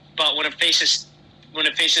 but when it faces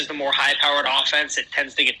the more high-powered offense, it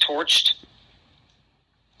tends to get torched.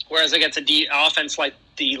 Whereas against a offense like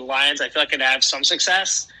the Lions, I feel like it have some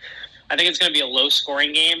success. I think it's going to be a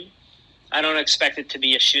low-scoring game. I don't expect it to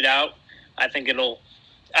be a shootout. I think it'll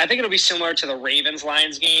be similar to the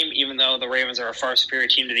Ravens-Lions game, even though the Ravens are a far superior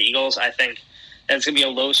team to the Eagles. I think that it's going to be a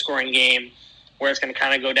low-scoring game where it's going to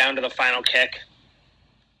kind of go down to the final kick,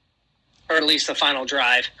 or at least the final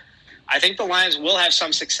drive. I think the Lions will have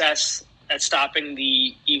some success at stopping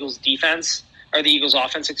the Eagles' defense, or the Eagles'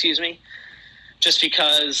 offense, just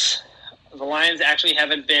because the Lions actually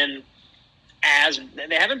haven't been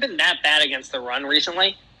that bad against the run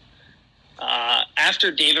recently. After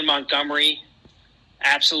David Montgomery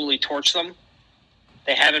absolutely torched them,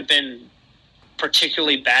 they haven't been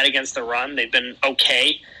particularly bad against the run. They've been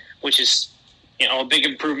okay, which is a big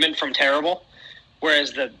improvement from terrible,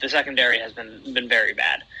 whereas the secondary has been very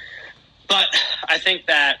bad. But I think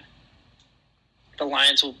that the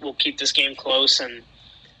Lions will keep this game close, and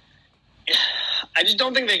I just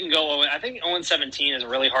don't think they can go. I think 0-17 is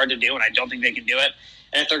really hard to do, and I don't think they can do it.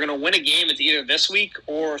 And if they're going to win a game, it's either this week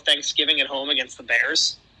or Thanksgiving at home against the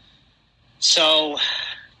Bears. So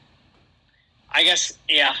I guess,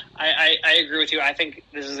 yeah, I agree with you. I think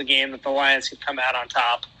this is a game that the Lions could come out on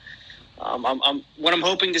top. What I'm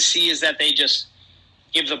hoping to see is that they just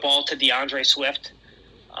give the ball to DeAndre Swift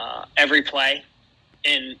every play,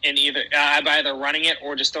 in either by either running it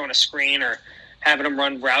or just throwing a screen or having him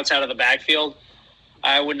run routes out of the backfield.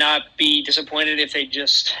 I would not be disappointed if they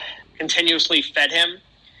just continuously fed him,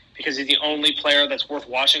 because he's the only player that's worth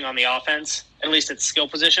watching on the offense, at least at skill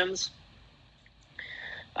positions.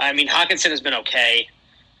 I mean, Hawkinson has been okay,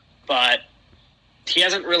 but he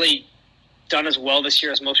hasn't really done as well this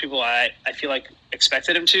year as most people I feel like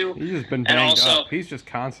expected him to. He's just been banged up. He's just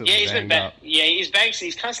constantly banged up. Yeah, he's banged.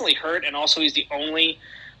 He's constantly hurt, and also he's the only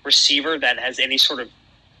receiver that has any sort of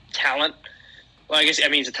talent. Well, I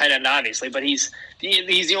mean he's a tight end, obviously, but he's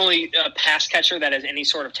the only pass catcher that has any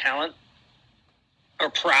sort of talent or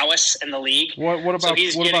prowess in the league. What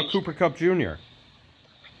about Cooper Kupp Jr.?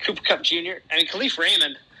 Cooper Kupp Jr. I mean, Khalif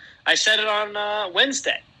Raymond. I said it on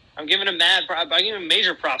Wednesday. I'm giving him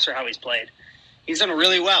major props for how he's played. He's done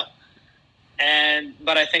really well,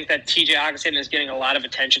 but I think that T.J. Hockenson is getting a lot of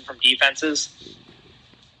attention from defenses,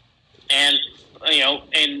 and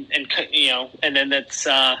then that's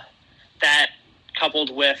that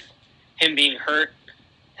coupled with him being hurt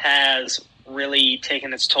has really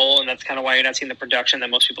taken its toll, and that's kind of why you're not seeing the production that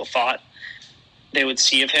most people thought they would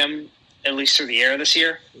see of him, at least through the air this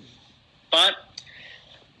year. But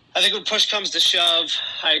I think when push comes to shove,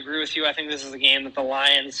 I agree with you. I think this is a game that the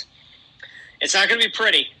Lions, it's not going to be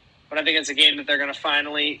pretty, but I think it's a game that they're going to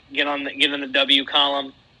finally get in the W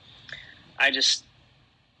column. I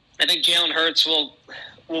think Jalen Hurts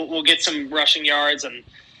will get some rushing yards and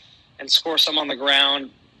score some on the ground,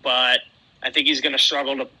 but I think he's going to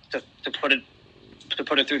struggle to put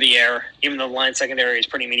it through the air, even though the Lions secondary is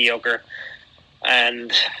pretty mediocre.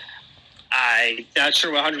 And I'm not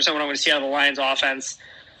sure 100% what I'm going to see out of the Lions offense.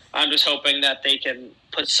 I'm just hoping that they can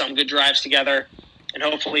put some good drives together, and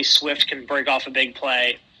hopefully Swift can break off a big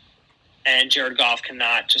play, and Jared Goff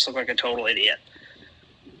cannot just look like a total idiot.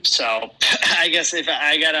 So I guess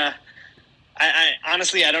I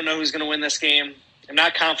honestly, I don't know who's going to win this game. I'm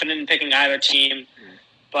not confident in picking either team,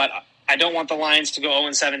 but I don't want the Lions to go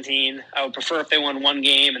 0-17. I would prefer if they won one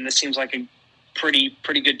game, and this seems like a pretty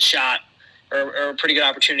good shot or a pretty good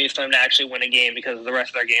opportunity for them to actually win a game, because the rest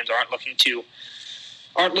of their games aren't looking too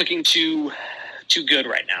good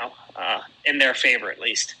right now, in their favor at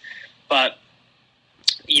least. But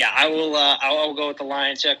yeah, I will go with the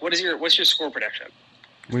Lions. Jack, what's your score prediction?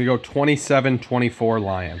 I'm going to go 27-24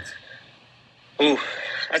 Lions. Ooh,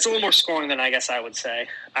 that's a little more scoring than I guess I would say.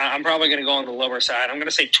 I'm probably going to go on the lower side. I'm going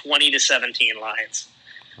to say 20-17 Lions.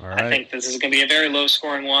 All right. I think this is going to be a very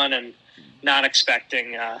low-scoring one, and not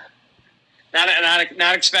expecting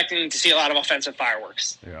not expecting to see a lot of offensive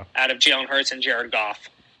fireworks out of Jalen Hurts and Jared Goff,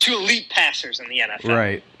 two elite passers in the NFL.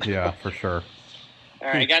 Right. Yeah, for sure. All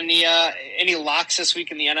right. Got any locks this week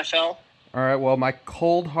in the NFL? All right. Well, my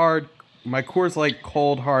Coors Light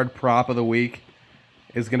cold hard prop of the week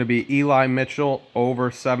is going to be Eli Mitchell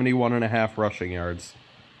over 71.5 rushing yards.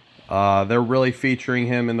 They're really featuring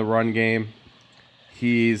him in the run game.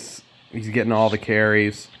 He's getting all the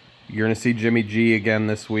carries. You're going to see Jimmy G again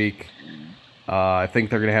this week. I think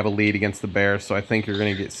they're going to have a lead against the Bears, so I think you're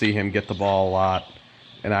going to see him get the ball a lot.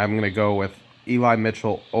 And I'm going to go with Eli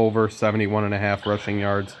Mitchell over 71.5 rushing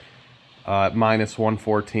yards, minus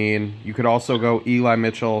 114. You could also go Eli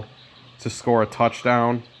Mitchell to score a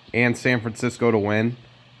touchdown and San Francisco to win,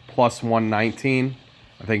 plus 119.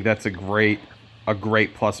 I think that's a great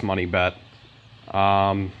plus money bet.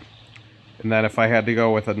 And then if I had to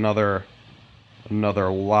go with another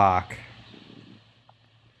lock,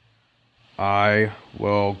 I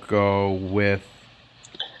will go with,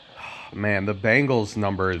 man, the Bengals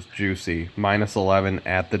number is juicy. Minus 11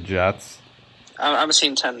 at the Jets. I'm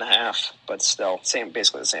seeing 10.5, but still,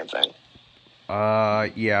 basically the same thing.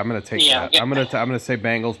 Yeah, I'm gonna take that. I'm gonna say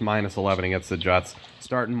Bengals minus 11 against the Jets.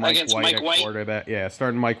 Starting Mike White at quarterback. Yeah,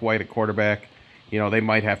 starting Mike White at quarterback. You know, they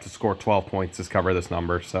might have to score 12 points to cover this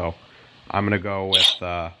number, so I'm gonna go with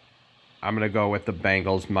the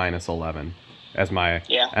Bengals minus 11 as my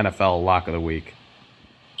NFL lock of the week.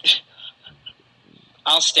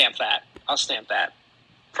 I'll stamp that.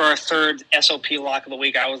 For our third SOP lock of the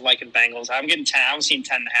week, I was liking Bengals. I'm getting 10. I'm seeing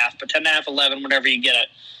 10.5, but 10.5, 11, whatever you get it.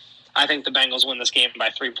 I think the Bengals win this game by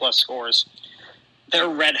 3+ scores. They're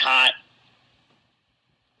red hot.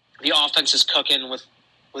 The offense is cooking with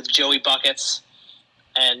Joey Buckets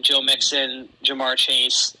and Joe Mixon, Jamar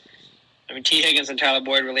Chase. I mean, T. Higgins and Tyler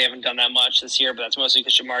Boyd really haven't done that much this year, but that's mostly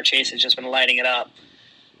because Jamar Chase has just been lighting it up.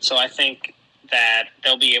 So I think that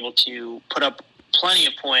they'll be able to put up plenty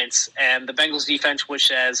of points, and the Bengals defense, which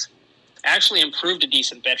has actually improved a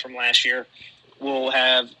decent bit from last year, will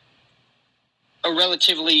have a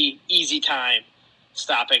relatively easy time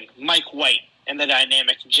stopping Mike White and the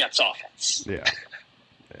dynamic Jets offense. Yeah.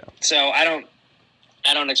 So I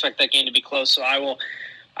don't expect that game to be close. So I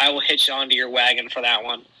will hitch onto your wagon for that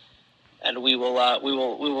one, and we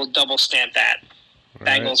will double stamp that. All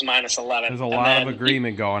Bengals right. minus 11. There's a lot of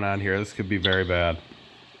agreement going on here. This could be very bad.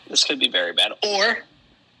 This could be very bad,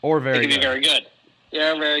 or very it could good. be very good.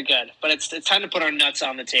 Yeah, very good. But it's time to put our nuts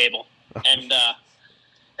on the table and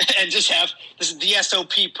just have the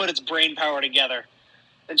SOP put its brain power together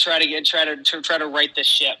and try to right this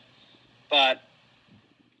ship. But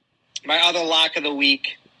my other lock of the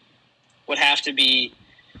week would have to be.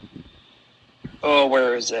 Oh,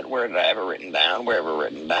 where is it? Where did I have it written down?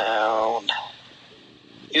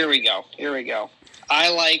 Here we go. I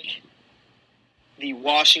like the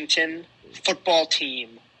Washington football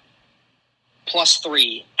team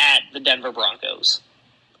 +3 at the Denver Broncos.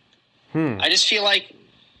 I just feel like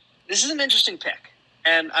this is an interesting pick,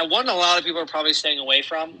 and one a lot of people are probably staying away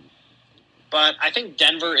from, but I think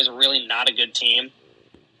Denver is really not a good team.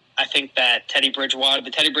 I think that the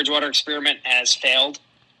Teddy Bridgewater experiment has failed.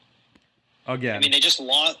 Again. I mean, they just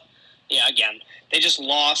lost. Yeah, again. They just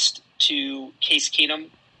lost to Case Keenum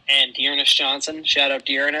and Dearness Johnson. Shout out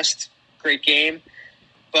Dearness. Great game.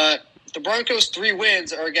 But the Broncos' 3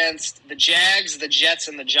 wins are against the Jags, the Jets,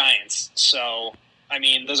 and the Giants. So, I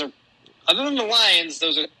mean, those are, other than the Lions,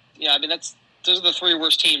 those are the 3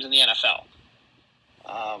 worst teams in the NFL.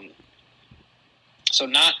 So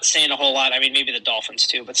not saying a whole lot. I mean, maybe the Dolphins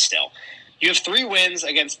too, but still. You have 3 wins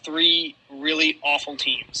against 3 really awful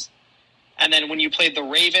teams. And then when you played the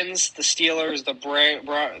Ravens, the Steelers, the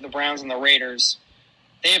Browns, and the Raiders,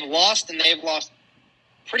 they have lost, and they have lost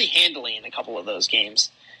pretty handily in a couple of those games.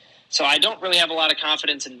 So I don't really have a lot of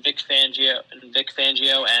confidence in Vic Fangio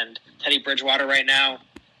and Teddy Bridgewater right now.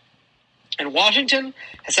 And Washington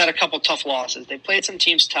has had a couple tough losses. They played some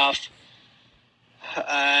teams tough. And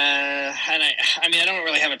I mean, I don't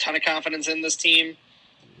really have a ton of confidence in this team.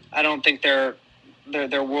 I don't think they're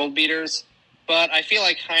world beaters. But I feel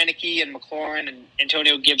like Heineke and McLaurin and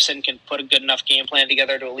Antonio Gibson can put a good enough game plan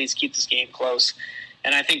together to at least keep this game close.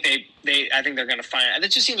 And I think they're going to find it.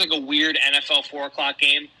 It just seems like a weird NFL 4:00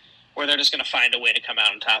 game where they're just going to find a way to come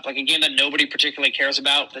out on top. Like a game that nobody particularly cares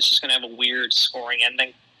about that's just going to have a weird scoring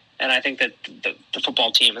ending. And I think that the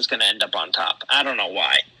football team is going to end up on top. I don't know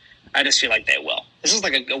why. I just feel like they will. This is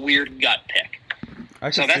like a weird gut pick.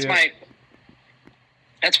 So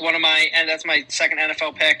that's one of my, and that's my second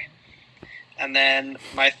NFL pick. And then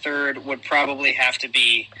my third would probably have to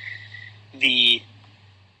be the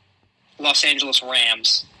Los Angeles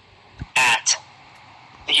Rams at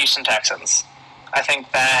the Houston Texans. I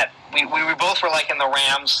think that we both were like in the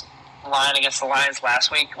Rams line against the Lions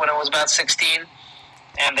last week when it was about 16,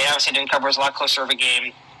 and they obviously didn't cover. It was a lot closer of a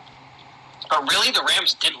game. But really, the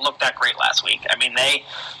Rams didn't look that great last week. I mean,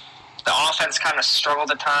 the offense kind of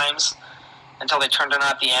struggled at times until they turned it on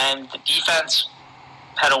at the end. The defense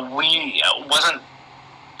wasn't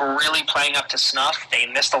really playing up to snuff. They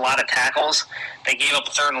missed a lot of tackles. They gave up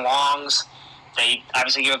third and longs. They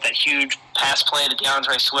obviously gave up that huge pass play to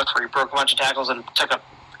DeAndre Swift where he broke a bunch of tackles and took a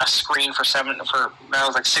screen for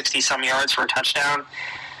 60-some yards for a touchdown.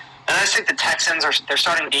 And I just think the Texans they're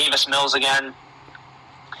starting Davis Mills again.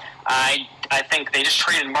 I think they just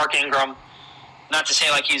traded Mark Ingram. Not to say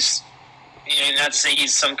he's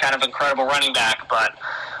some kind of incredible running back, but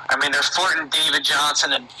I mean they're flirting David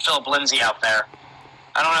Johnson and Philip Lindsay out there.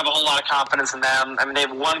 I don't have a whole lot of confidence in them. I mean, they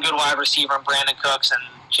have one good wide receiver in Brandon Cooks, and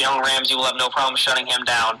Jalen Ramsey will have no problem shutting him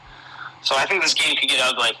down. So I think this game could get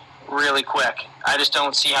ugly really quick. I just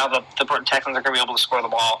don't see how the Texans are going to be able to score the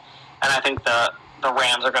ball. And I think the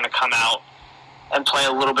Rams are going to come out and play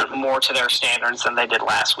a little bit more to their standards than they did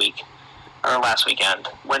last weekend.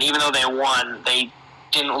 When even though they won, they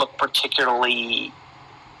didn't look particularly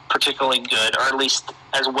good, or at least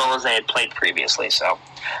as well as they had played previously. So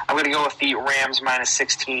I'm going to go with the Rams minus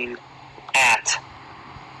 16 at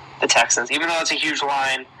the Texans. Even though it's a huge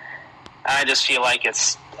line, I just feel like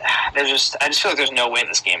there's no way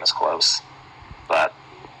this game is close. But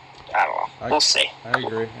I don't know. We'll see. I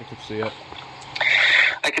agree. I could see it.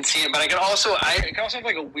 But I could also have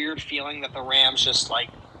like a weird feeling that the Rams just like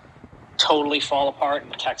totally fall apart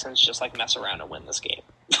and the Texans just like mess around and win this game.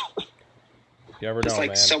 You never know, just like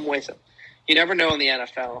man. Some ways, you never know in the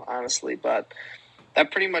NFL, honestly. But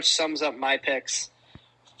that pretty much sums up my picks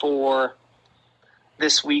for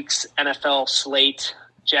this week's NFL slate.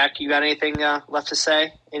 Jack, you got anything left to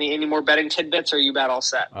say? Any more betting tidbits, or are you about all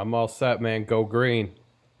set? I'm all set, man. Go green.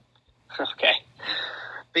 Okay.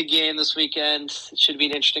 Big game this weekend. It should be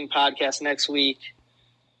an interesting podcast next week.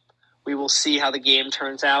 We will see how the game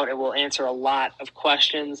turns out. It will answer a lot of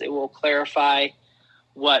questions. It will clarify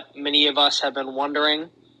what many of us have been wondering,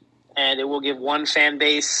 and it will give one fan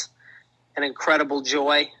base an incredible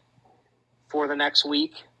joy for the next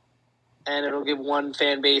week, and it'll give one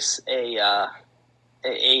fan base a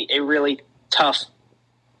really tough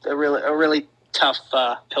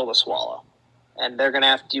pill to swallow, and they're going to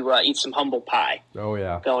have to eat some humble pie. Oh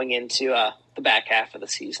yeah, going into the back half of the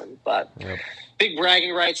season, but yep. Big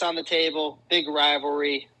bragging rights on the table, big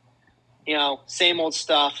rivalry. Same old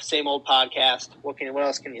stuff, same old podcast. What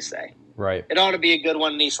else can you say? Right. It ought to be a good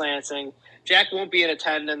one in East Lansing. Jack won't be in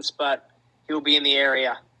attendance, but he'll be in the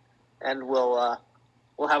area, and we'll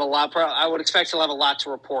have a lot. I would expect he'll have a lot to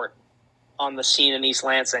report on the scene in East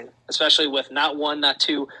Lansing, especially with not one, not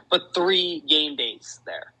two, but 3 game days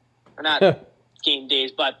there. Or not game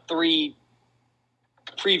days, but 3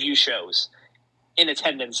 preview shows in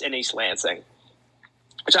attendance in East Lansing.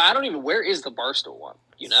 Which I don't even. Where is the Barstool one?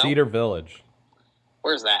 Cedar Village.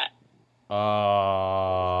 Where's that?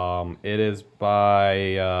 It is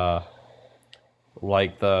by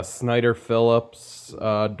like the Snyder Phillips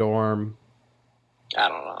dorm. I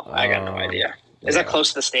don't know. I got no idea. Is that close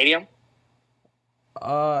to the stadium?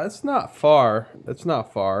 It's not far.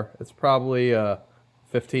 It's probably a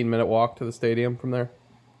 15-minute walk to the stadium from there.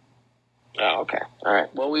 Oh, okay. All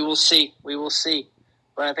right. Well, we will see.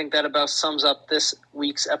 But I think that about sums up this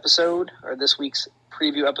week's episode, or this week's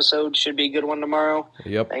preview episode. Should be a good one tomorrow.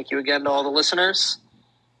 Yep. Thank you again to all the listeners.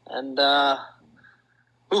 And,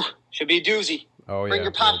 should be a doozy. Oh, Bring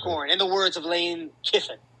your popcorn, in the words of Lane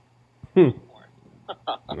Kiffin. All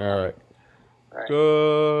right.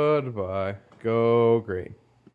 Goodbye. Go green.